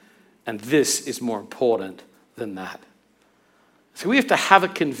you. And this is more important than that. So we have to have a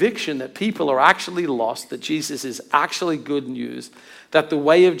conviction that people are actually lost, that Jesus is actually good news, that the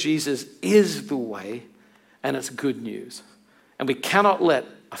way of Jesus is the way, and it's good news. And we cannot let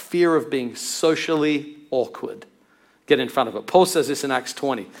a fear of being socially awkward get in front of it. Paul says this in Acts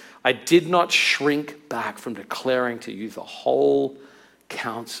 20. I did not shrink back from declaring to you the whole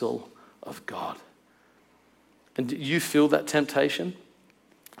counsel of God. And do you feel that temptation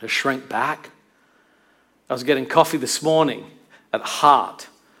to shrink back? I was getting coffee this morning at Heart.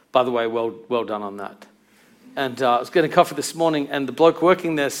 By the way, well done on that. And I was getting coffee this morning, and the bloke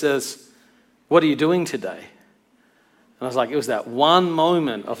working there says, what are you doing today? And I was like, it was that one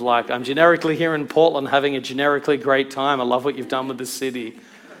moment of like, I'm generically here in Portland having a generically great time. I love what you've done with the city.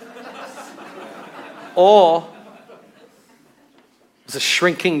 Or it was a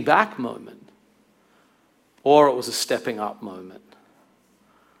shrinking back moment. Or it was a stepping up moment.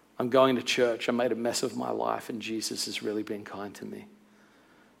 I'm going to church. I made a mess of my life, and Jesus has really been kind to me.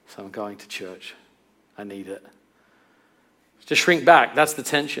 So I'm going to church. I need it. To shrink back, that's the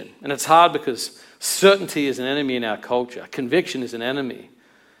tension. And it's hard because certainty is an enemy in our culture. Conviction is an enemy.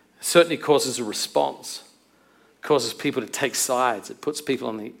 Certainty causes a response. It causes people to take sides. It puts people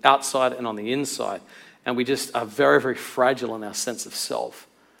on the outside and on the inside. And we just are very, very fragile in our sense of self.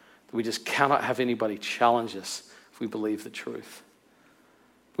 We just cannot have anybody challenge us if we believe the truth.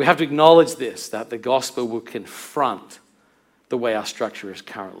 We have to acknowledge this, that the gospel will confront the way our structure is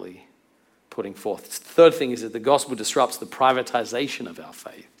currently putting forth. The third thing is that the gospel disrupts the privatization of our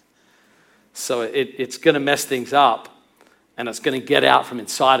faith. So it's going to mess things up, and it's going to get out from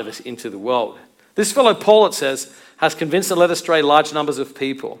inside of us into the world. This fellow Paul, it says, has convinced and led astray large numbers of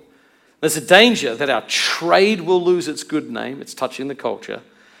people. There's a danger that our trade will lose its good name. It's touching the culture.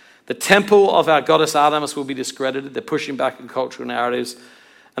 The temple of our goddess Artemis will be discredited. They're pushing back in cultural narratives.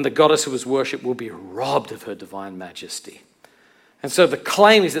 And the goddess who was worshipped will be robbed of her divine majesty. And so the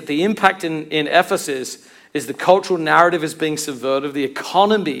claim is that the impact in Ephesus is the cultural narrative is being subverted, the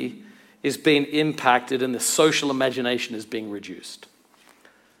economy is being impacted, and the social imagination is being reduced.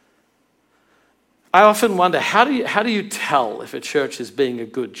 I often wonder, how do you tell if a church is being a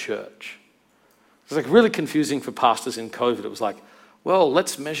good church? It's like really confusing for pastors in COVID. It was like, well,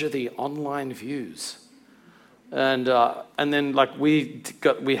 let's measure the online views. And then like we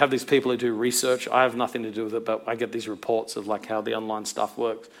have these people who do research. I have nothing to do with it, but I get these reports of like how the online stuff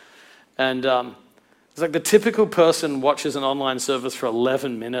works. And it's like the typical person watches an online service for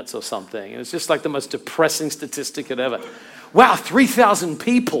 11 minutes or something. And it's just like the most depressing statistic ever. Wow, 3,000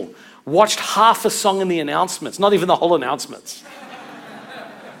 people watched half a song in the announcements, not even the whole announcements.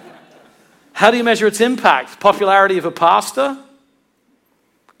 How do you measure its impact? Popularity of a pastor?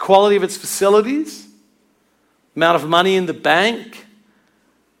 Quality of its facilities? Amount of money in the bank?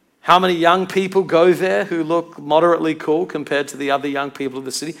 How many young people go there who look moderately cool compared to the other young people of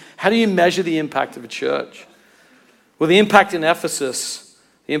the city? How do you measure the impact of a church? Well, the impact of Ephesus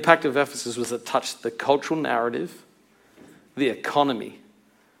was it touched the cultural narrative, the economy,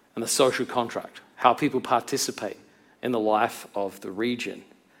 and the social contract, how people participate in the life of the region.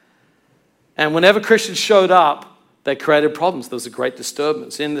 And whenever Christians showed up, they created problems. There was a great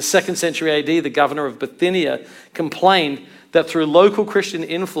disturbance. In the 2nd century AD, the governor of Bithynia complained that through local Christian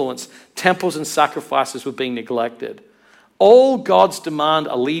influence, temples and sacrifices were being neglected. All gods demand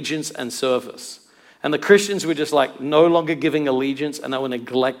allegiance and service. And the Christians were just like no longer giving allegiance, and they were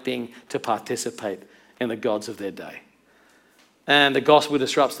neglecting to participate in the gods of their day. And the gospel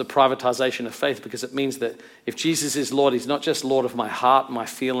disrupts the privatization of faith because it means that if Jesus is Lord, he's not just Lord of my heart, my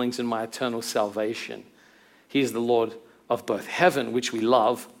feelings, and my eternal salvation. He is the Lord of both heaven, which we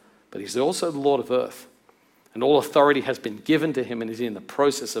love, but he's also the Lord of earth. And all authority has been given to him and is in the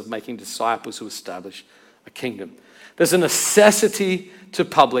process of making disciples who establish a kingdom. There's a necessity to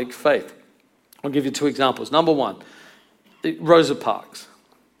public faith. I'll give you 2 examples. Number 1, Rosa Parks.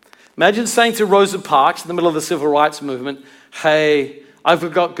 Imagine saying to Rosa Parks in the middle of the civil rights movement, hey,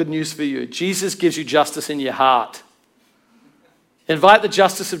 I've got good news for you. Jesus gives you justice in your heart. Invite the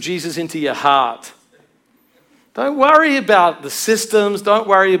justice of Jesus into your heart. Don't worry about the systems. Don't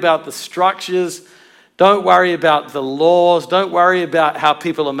worry about the structures. Don't worry about the laws. Don't worry about how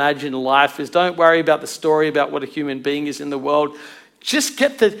people imagine life is. Don't worry about the story about what a human being is in the world. Just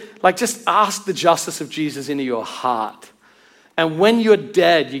just ask the justice of Jesus into your heart. And when you're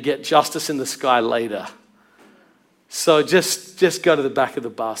dead, you get justice in the sky later. So just go to the back of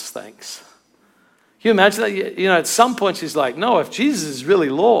the bus, thanks. Can you imagine that? At some point she's like, no, if Jesus is really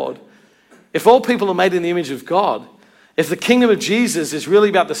Lord, if all people are made in the image of God, if the kingdom of Jesus is really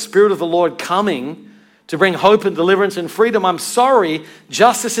about the Spirit of the Lord coming to bring hope and deliverance and freedom, I'm sorry,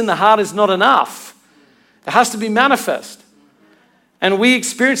 justice in the heart is not enough. It has to be manifest. And we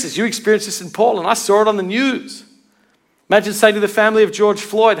experience this. You experienced this in Portland. I saw it on the news. Imagine saying to the family of George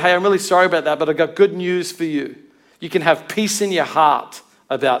Floyd, hey, I'm really sorry about that, but I've got good news for you. You can have peace in your heart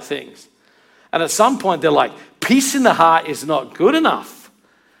about things. And at some point, they're like, peace in the heart is not good enough.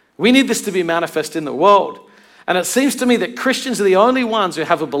 We need this to be manifest in the world. And it seems to me that Christians are the only ones who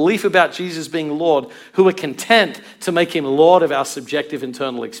have a belief about Jesus being Lord who are content to make him Lord of our subjective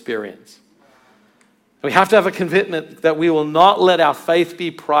internal experience. We have to have a commitment that we will not let our faith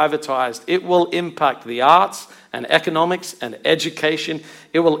be privatized. It will impact the arts and economics and education.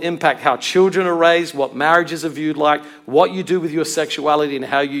 It will impact how children are raised, what marriages are viewed like, what you do with your sexuality, and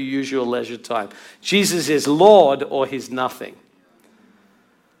how you use your leisure time. Jesus is Lord or he's nothing.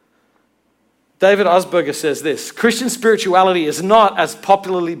 David Osberger says this: Christian spirituality is not, as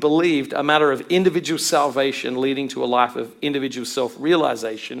popularly believed, a matter of individual salvation leading to a life of individual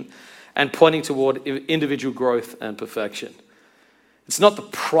self-realization and pointing toward individual growth and perfection. It's not the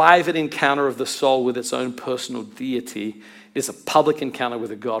private encounter of the soul with its own personal deity. It's a public encounter with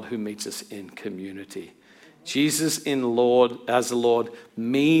a God who meets us in community. Jesus as the Lord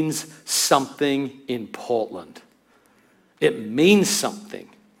means something in Portland. It means something.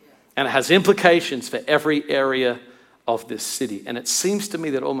 And it has implications for every area of this city. And it seems to me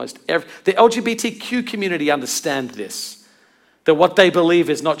that almost the LGBTQ community understand this. That what they believe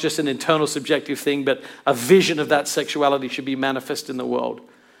is not just an internal subjective thing, but a vision of that sexuality should be manifest in the world.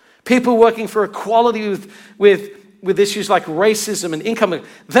 People working for equality with issues like racism and income,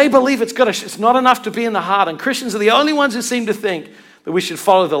 they believe it's not enough to be in the heart. And Christians are the only ones who seem to think that we should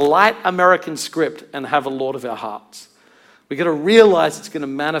follow the light American script and have a Lord of our hearts. We've got to realize it's going to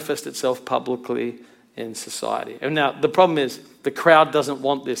manifest itself publicly in society. And now the problem is the crowd doesn't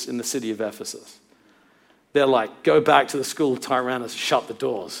want this in the city of Ephesus. They're like, go back to the school of Tyrannus, shut the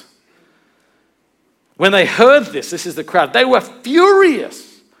doors. When they heard this is the crowd, they were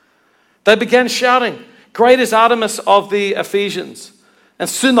furious. They began shouting, great is Artemis of the Ephesians. And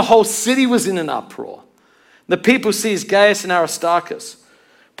soon the whole city was in an uproar. The people seized Gaius and Aristarchus,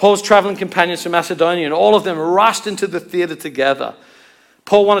 Paul's traveling companions from Macedonia, and all of them rushed into the theater together.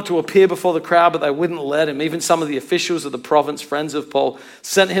 Paul wanted to appear before the crowd, but they wouldn't let him. Even some of the officials of the province, friends of Paul,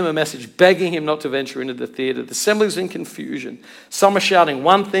 sent him a message begging him not to venture into the theater. The assembly was in confusion. Some were shouting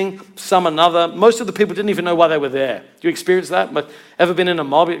one thing, some another. Most of the people didn't even know why they were there. Do you experience that? But ever been in a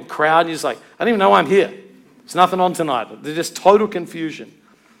mob, a crowd, and you're just like, I don't even know why I'm here. There's nothing on tonight. There's just total confusion.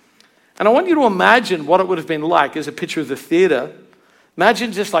 And I want you to imagine what it would have been like as a picture of the theater.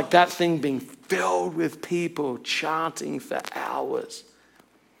 Imagine just like that thing being filled with people chanting for hours.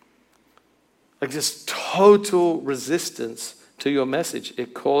 Like just total resistance to your message.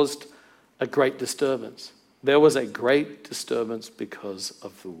 It caused a great disturbance. There was a great disturbance because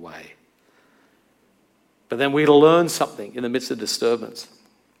of the way. But then we learn something in the midst of disturbance.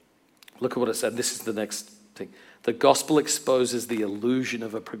 Look at what it said. This is the next thing. The gospel exposes the illusion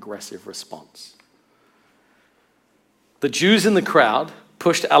of a progressive response. The Jews in the crowd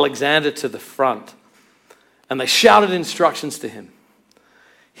pushed Alexander to the front and they shouted instructions to him.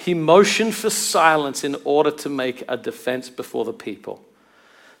 He motioned for silence in order to make a defense before the people.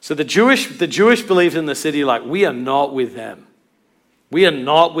 So the Jewish believed in the city, like, we are not with them. We are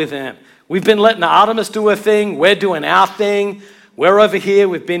not with them. We've been letting Artemis do her thing. We're doing our thing. We're over here.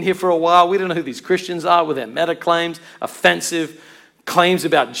 We've been here for a while. We don't know who these Christians are with their meta claims, offensive claims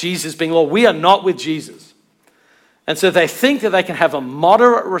about Jesus being Lord. We are not with Jesus. And so they think that they can have a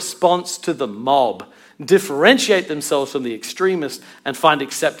moderate response to the mob, differentiate themselves from the extremists, and find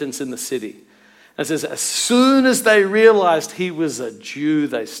acceptance in the city. And it says, as soon as they realized he was a Jew,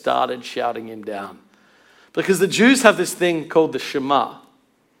 they started shouting him down. Because the Jews have this thing called the Shema.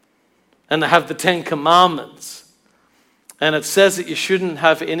 And they have the 10 Commandments. And it says that you shouldn't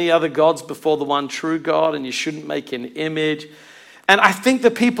have any other gods before the one true God, and you shouldn't make an image. And I think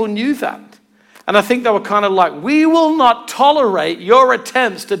the people knew that. And I think they were kind of like, we will not tolerate your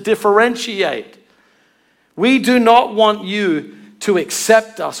attempts to differentiate. We do not want you to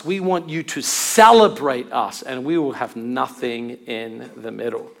accept us. We want you to celebrate us, and we will have nothing in the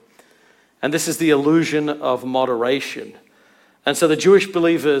middle. And this is the illusion of moderation. And so the Jewish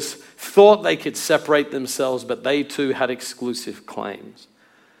believers thought they could separate themselves, but they too had exclusive claims.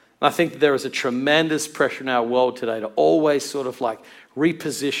 And I think there is a tremendous pressure in our world today to always sort of like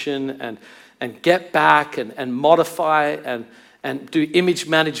reposition and get back and modify and do image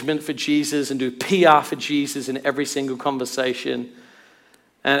management for Jesus and do PR for Jesus in every single conversation.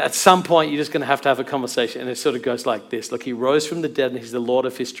 And at some point, you're just going to have a conversation. And it sort of goes like this. Look, he rose from the dead and he's the Lord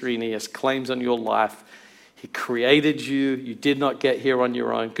of history and he has claims on your life. He created you. You did not get here on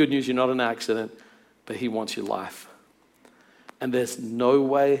your own. Good news, you're not an accident, but he wants your life. And there's no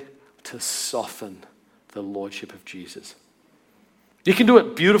way to soften the lordship of Jesus. You can do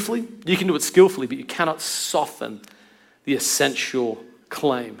it beautifully. You can do it skillfully, but you cannot soften the essential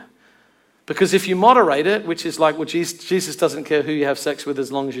claim. Because if you moderate it, which is like, well, Jesus doesn't care who you have sex with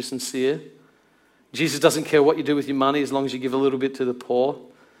as long as you're sincere. Jesus doesn't care what you do with your money as long as you give a little bit to the poor.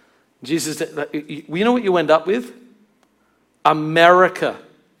 Jesus, you know what you end up with? America.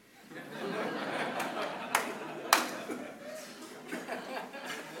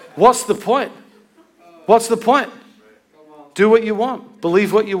 What's the point? What's the point? Do what you want.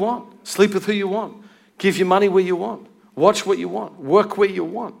 Believe what you want. Sleep with who you want. Give your money where you want. Watch what you want. Work where you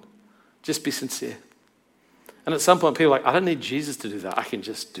want. Just be sincere. And at some point, people are like, I don't need Jesus to do that. I can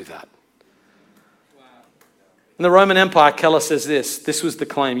just do that. Wow. In the Roman Empire, Keller says this was the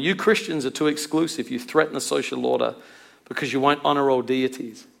claim. You Christians are too exclusive. You threaten the social order because you won't honor all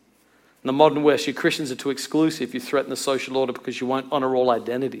deities. In the modern West, you Christians are too exclusive. You threaten the social order because you won't honor all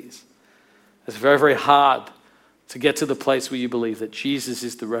identities. It's very, very hard to get to the place where you believe that Jesus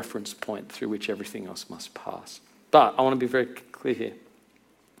is the reference point through which everything else must pass. But I want to be very clear here.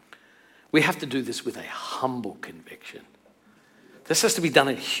 We have to do this with a humble conviction. This has to be done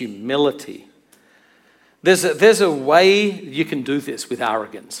in humility. There's a way you can do this with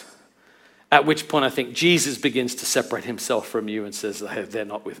arrogance, at which point I think Jesus begins to separate himself from you and says, hey, they're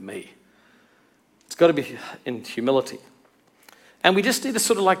not with me. It's got to be in humility. And we just need to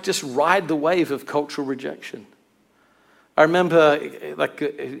sort of like just ride the wave of cultural rejection. I remember like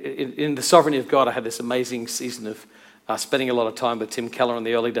in The Sovereignty of God, I had this amazing season of spending a lot of time with Tim Keller in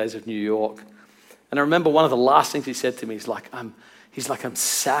the early days of New York. And I remember one of the last things he said to me, he's like, I'm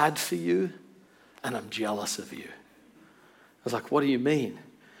sad for you and I'm jealous of you. I was like, what do you mean?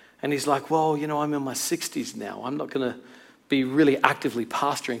 And he's like, well, you know, I'm in my 60s now. I'm not going to be really actively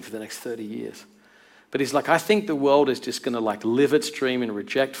pastoring for the next 30 years. But he's like, I think the world is just going to like live its dream and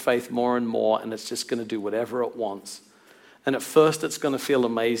reject faith more and more, and it's just going to do whatever it wants. And at first it's going to feel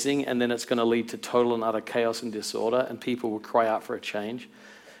amazing, and then it's going to lead to total and utter chaos and disorder, and people will cry out for a change.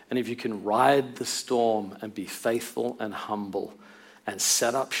 And if you can ride the storm and be faithful and humble and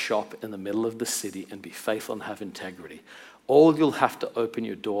set up shop in the middle of the city and be faithful and have integrity, all you'll have to open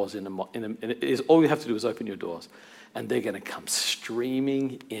your doors all you have to do is open your doors, and they're going to come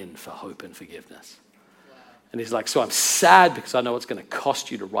streaming in for hope and forgiveness. And he's like, so I'm sad because I know it's going to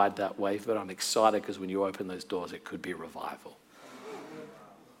cost you to ride that wave, but I'm excited because when you open those doors, it could be a revival.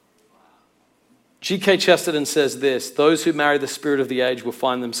 G.K. Chesterton says this, those who marry the spirit of the age will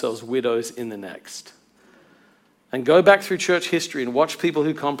find themselves widows in the next. And go back through church history and watch people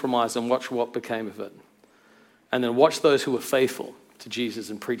who compromised and watch what became of it. And then watch those who were faithful to Jesus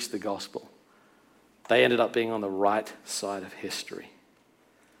and preached the gospel. They ended up being on the right side of history.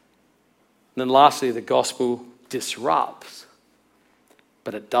 And then lastly, the gospel disrupts,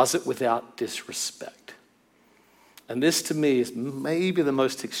 but it does it without disrespect. And this to me is maybe the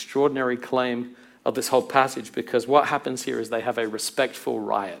most extraordinary claim of this whole passage, because what happens here is they have a respectful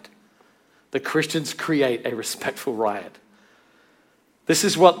riot. The Christians create a respectful riot. This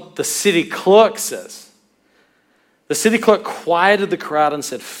is what the city clerk says. The city clerk quieted the crowd and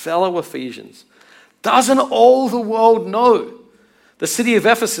said, fellow Ephesians, doesn't all the world know the city of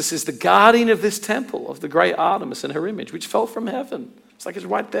Ephesus is the guardian of this temple of the great Artemis and her image, which fell from heaven? It's like it's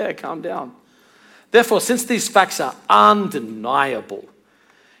right there, calm down. Therefore, since these facts are undeniable,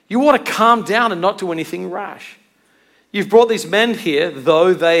 you ought to calm down and not do anything rash. You've brought these men here,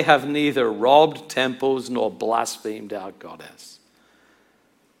 though they have neither robbed temples nor blasphemed our goddess.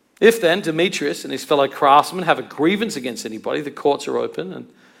 If then Demetrius and his fellow craftsmen have a grievance against anybody, the courts are open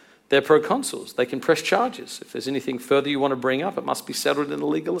and they're proconsuls. They can press charges. If there's anything further you want to bring up, it must be settled in the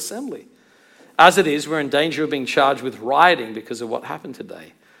legal assembly. As it is, we're in danger of being charged with rioting because of what happened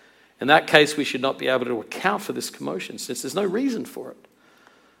today. In that case, we should not be able to account for this commotion since there's no reason for it.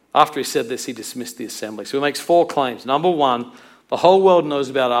 After he said this, he dismissed the assembly. So he makes 4 claims. Number 1, the whole world knows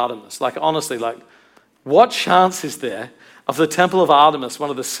about Artemis. Like, honestly, what chance is there of the temple of Artemis, one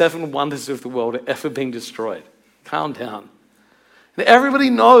of the 7 wonders of the world, ever being destroyed? Calm down. And everybody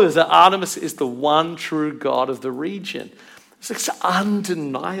knows that Artemis is the one true god of the region. It's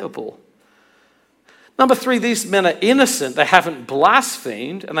undeniable. Number 3, these men are innocent. They haven't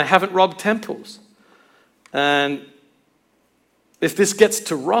blasphemed and they haven't robbed temples. And if this gets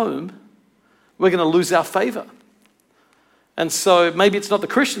to Rome, we're going to lose our favor. And so maybe it's not the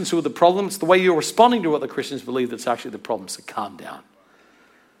Christians who are the problem. It's the way you're responding to what the Christians believe that's actually the problem. So calm down.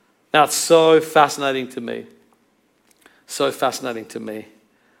 Now, it's so fascinating to me. So fascinating to me.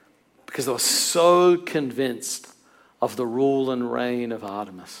 Because they were so convinced of the rule and reign of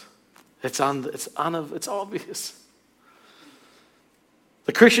Artemis. It's obvious.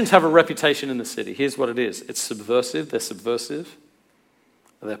 The Christians have a reputation in the city. Here's what it is. It's subversive. They're subversive.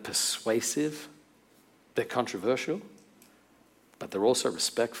 They're persuasive. They're controversial. But they're also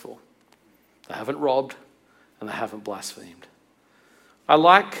respectful. They haven't robbed and they haven't blasphemed. I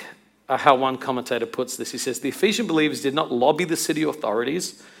like how one commentator puts this. He says, the Ephesian believers did not lobby the city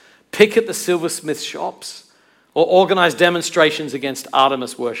authorities, picket the silversmith shops, or organize demonstrations against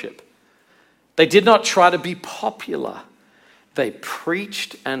Artemis worship. They did not try to be popular. They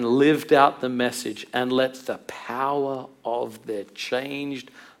preached and lived out the message and let the power of their changed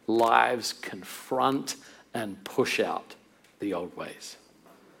lives confront and push out the old ways.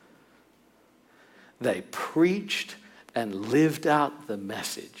 They preached and lived out the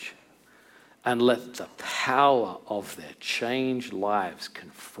message and let the power of their changed lives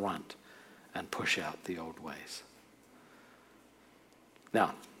confront and push out the old ways.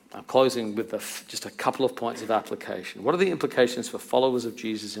 Now, I'm closing with just a couple of points of application. What are the implications for followers of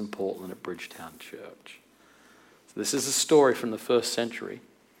Jesus in Portland at Bridgetown Church? So this is a story from the first century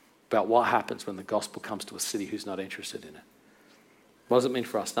about what happens when the gospel comes to a city who's not interested in it. What does it mean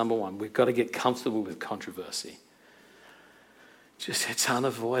for us? Number one, we've got to get comfortable with controversy. It's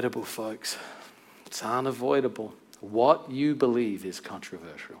unavoidable, folks. It's unavoidable. What you believe is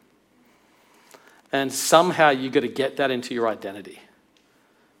controversial. And somehow you've got to get that into your identity.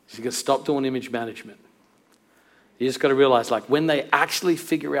 You've got to stop doing image management. You just got to realize, like, when they actually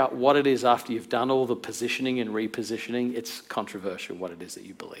figure out what it is after you've done all the positioning and repositioning, it's controversial what it is that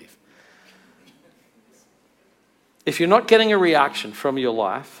you believe. If you're not getting a reaction from your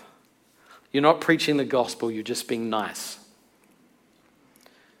life, you're not preaching the gospel, you're just being nice.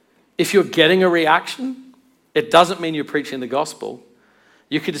 If you're getting a reaction, it doesn't mean you're preaching the gospel.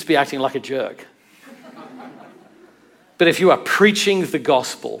 You could just be acting like a jerk. But if you are preaching the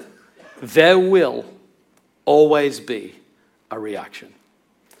gospel, there will always be a reaction.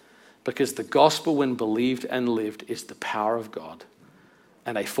 Because the gospel, when believed and lived, is the power of God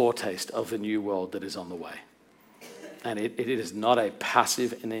and a foretaste of the new world that is on the way. And it is not a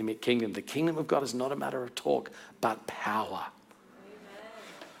passive, anemic kingdom. The kingdom of God is not a matter of talk, but power.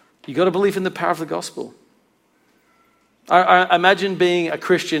 You've got to believe in the power of the gospel. I imagine being a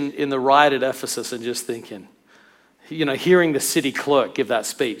Christian in the riot at Ephesus and just thinking, hearing the city clerk give that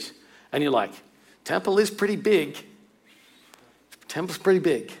speech. And you're like, temple is pretty big. Temple's pretty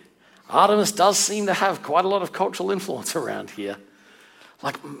big. Artemis does seem to have quite a lot of cultural influence around here.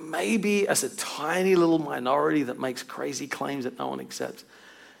 Like, maybe as a tiny little minority that makes crazy claims that no one accepts,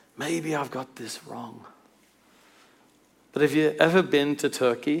 maybe I've got this wrong. But have you ever been to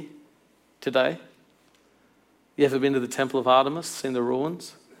Turkey today? You ever been to the Temple of Artemis, seen the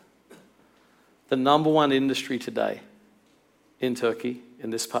ruins? The number one industry today in Turkey, in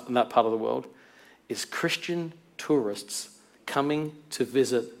that part of the world, is Christian tourists coming to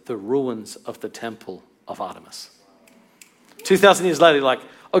visit the ruins of the Temple of Artemis. 2,000 years later, you're like,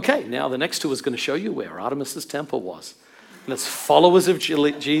 okay, now the next tour is going to show you where Artemis's temple was. And it's followers of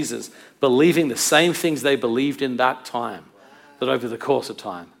Jesus believing the same things they believed in that time that over the course of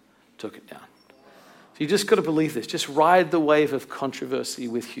time took it down. So you just got to believe this. Just ride the wave of controversy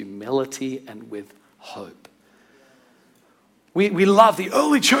with humility and with hope. We love the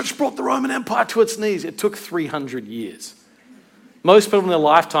early church brought the Roman Empire to its knees. It took 300 years. Most people in their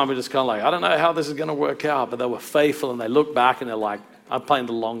lifetime are just kind of like, I don't know how this is going to work out, but they were faithful and they look back and they're like, I'm playing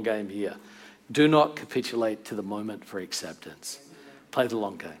the long game here. Do not capitulate to the moment for acceptance. Play the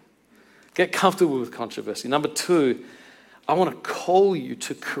long game. Get comfortable with controversy. Number 2, I want to call you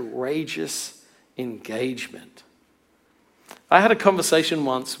to courageous engagement. I had a conversation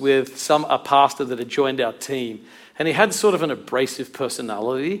once with a pastor that had joined our team, and he had sort of an abrasive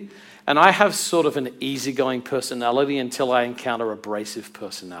personality. And I have sort of an easygoing personality until I encounter abrasive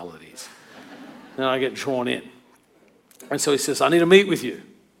personalities. Then I get drawn in. And so he says, I need to meet with you.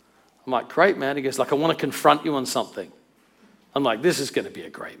 I'm like, great, man. He goes, I want to confront you on something. I'm like, this is going to be a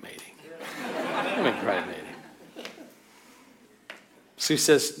great meeting. It's going to be a great meeting. So he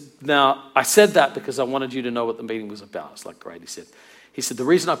says, now, I said that because I wanted you to know what the meeting was about. It's like, great, he said, the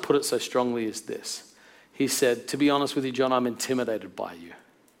reason I put it so strongly is this. He said, to be honest with you, John, I'm intimidated by you.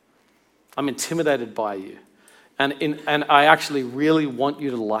 I'm intimidated by you. And I actually really want you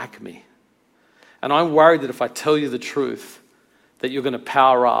to like me. And I'm worried that if I tell you the truth, that you're going to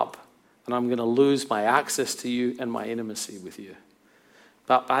power up and I'm going to lose my access to you and my intimacy with you.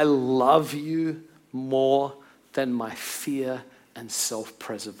 But I love you more than my fear and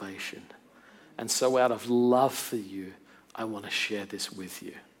self-preservation. And so out of love for you, I want to share this with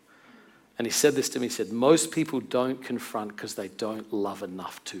you. And he said this to me, he said, most people don't confront because they don't love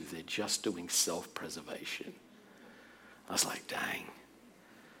enough to. They're just doing self-preservation. I was like, dang.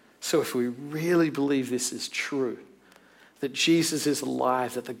 So if we really believe this is true, that Jesus is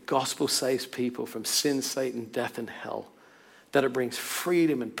alive, that the gospel saves people from sin, Satan, death, and hell, that it brings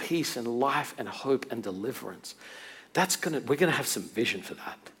freedom and peace and life and hope and deliverance, we're going to have some vision for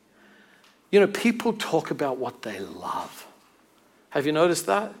that. You know, people talk about what they love. Have you noticed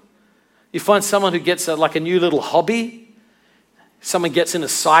that? You find someone who gets like a new little hobby. Someone gets into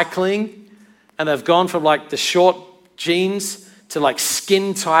cycling and they've gone from like the short jeans to like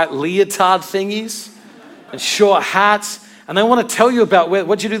skin tight leotard thingies and short hats. And they want to tell you about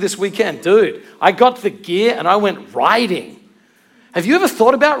what'd you do this weekend? Dude, I got the gear and I went riding. Have you ever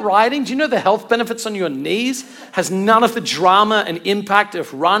thought about riding? Do you know the health benefits on your knees has none of the drama and impact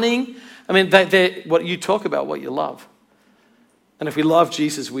of running? I mean, they're what you talk about, what you love. And if we love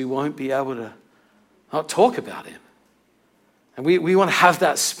Jesus, we won't be able to not talk about him. And we want to have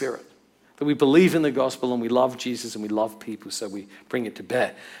that spirit, that we believe in the gospel and we love Jesus and we love people, so we bring it to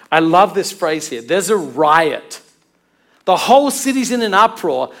bear. I love this phrase here. There's a riot. The whole city's in an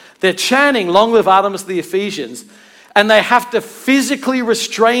uproar. They're chanting, long live Artemis of the Ephesians. And they have to physically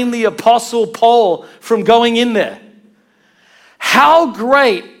restrain the Apostle Paul from going in there. How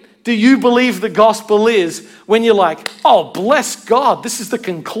great do you believe the gospel is when you're like, oh, bless God, this is the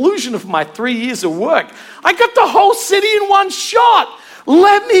conclusion of my 3 years of work. I got the whole city in one shot.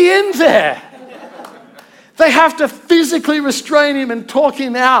 Let me in there. They have to physically restrain him and talk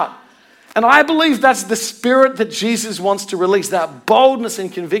him out. And I believe that's the spirit that Jesus wants to release, that boldness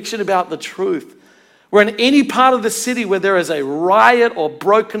and conviction about the truth. Where in any part of the city where there is a riot or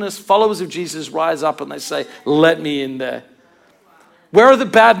brokenness, followers of Jesus rise up and they say, let me in there. Where are the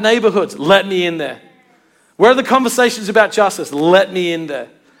bad neighborhoods? Let me in there. Where are the conversations about justice? Let me in there.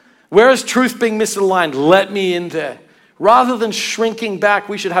 Where is truth being misaligned? Let me in there. Rather than shrinking back,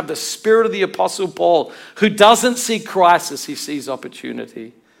 we should have the spirit of the Apostle Paul, who doesn't see crisis, he sees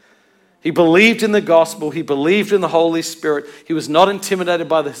opportunity. He believed in the gospel. He believed in the Holy Spirit. He was not intimidated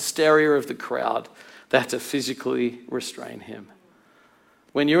by the hysteria of the crowd. They had to physically restrain him.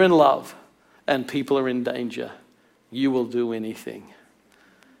 When you're in love and people are in danger, you will do anything.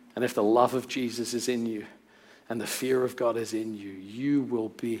 And if the love of Jesus is in you and the fear of God is in you, you will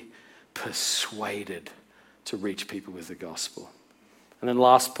be persuaded to reach people with the gospel. And then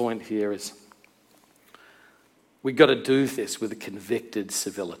last point here is we've got to do this with a convicted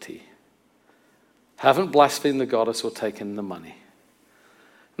civility. Haven't blasphemed the goddess or taken the money.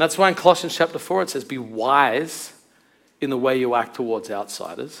 And that's why in Colossians chapter 4 it says, be wise in the way you act towards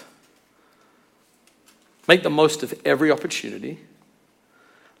outsiders. Make the most of every opportunity.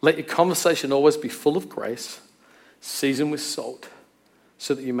 Let your conversation always be full of grace, seasoned with salt,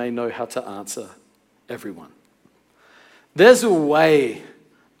 so that you may know how to answer everyone. There's a way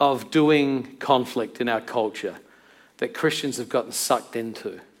of doing conflict in our culture that Christians have gotten sucked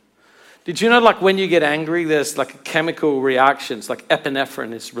into. Did you know, like when you get angry, there's like a chemical reactions, like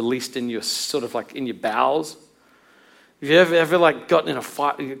epinephrine is released in your sort of like in your bowels? Have you ever like gotten in a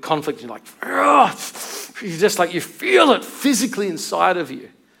fight, a conflict, and you're like, ugh, you just like, you feel it physically inside of you.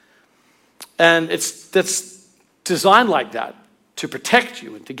 And that's designed like that to protect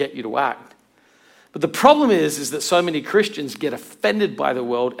you and to get you to act. But the problem is that so many Christians get offended by the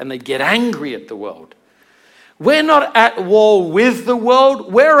world and they get angry at the world. We're not at war with the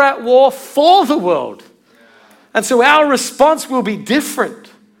world, we're at war for the world. And so our response will be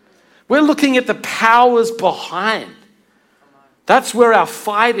different. We're looking at the powers behind. That's where our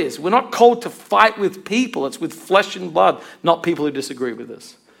fight is. We're not called to fight with people, it's with flesh and blood, not people who disagree with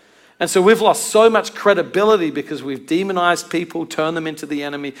us. And so we've lost so much credibility because we've demonized people, turned them into the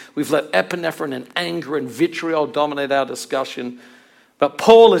enemy. We've let epinephrine and anger and vitriol dominate our discussion. But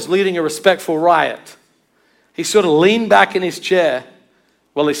Paul is leading a respectful riot. He sort of leaned back in his chair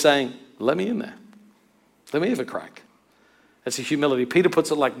while he's saying, let me in there. Let me have a crack. That's a humility. Peter puts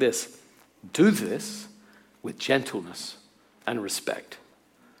it like this: do this with gentleness and respect.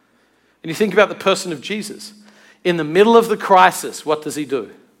 And you think about the person of Jesus. in the middle of the crisis, what does he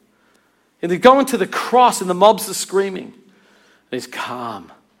do? And they're going to the cross and the mobs are screaming. And he's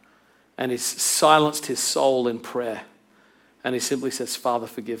calm. And he's silenced his soul in prayer. And he simply says, Father,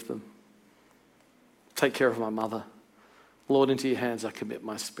 forgive them. Take care of my mother. Lord, into your hands I commit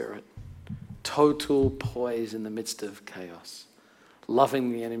my spirit. Total poise in the midst of chaos.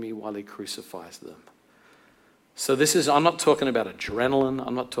 Loving the enemy while he crucifies them. So I'm not talking about adrenaline.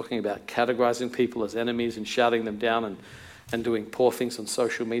 I'm not talking about categorizing people as enemies and shouting them down and doing poor things on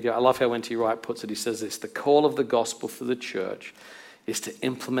social media. I love how N.T. Wright puts it. He says this: the call of the gospel for the church is to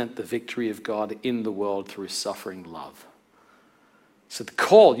implement the victory of God in the world through suffering love. So the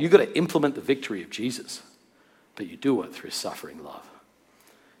call, you've got to implement the victory of Jesus, but you do it through suffering love.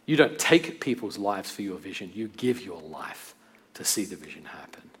 You don't take people's lives for your vision. You give your life to see the vision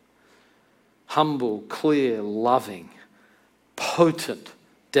happen. Humble, clear, loving, potent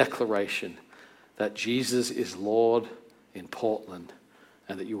declaration that Jesus is Lord in Portland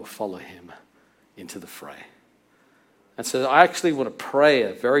and that you will follow him into the fray. And so I actually want to pray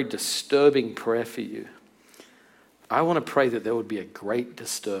a very disturbing prayer for you. I want to pray that there would be a great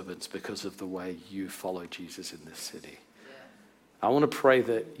disturbance because of the way you follow Jesus in this city. I want to pray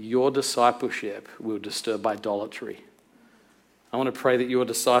that your discipleship will disturb idolatry. I want to pray that your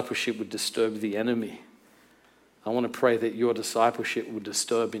discipleship would disturb the enemy. I want to pray that your discipleship would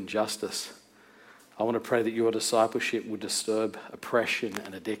disturb injustice. I want to pray that your discipleship would disturb oppression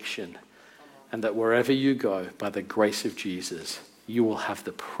and addiction. And that wherever you go, by the grace of Jesus, you will have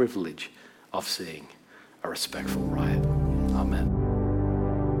the privilege of seeing a respectful riot.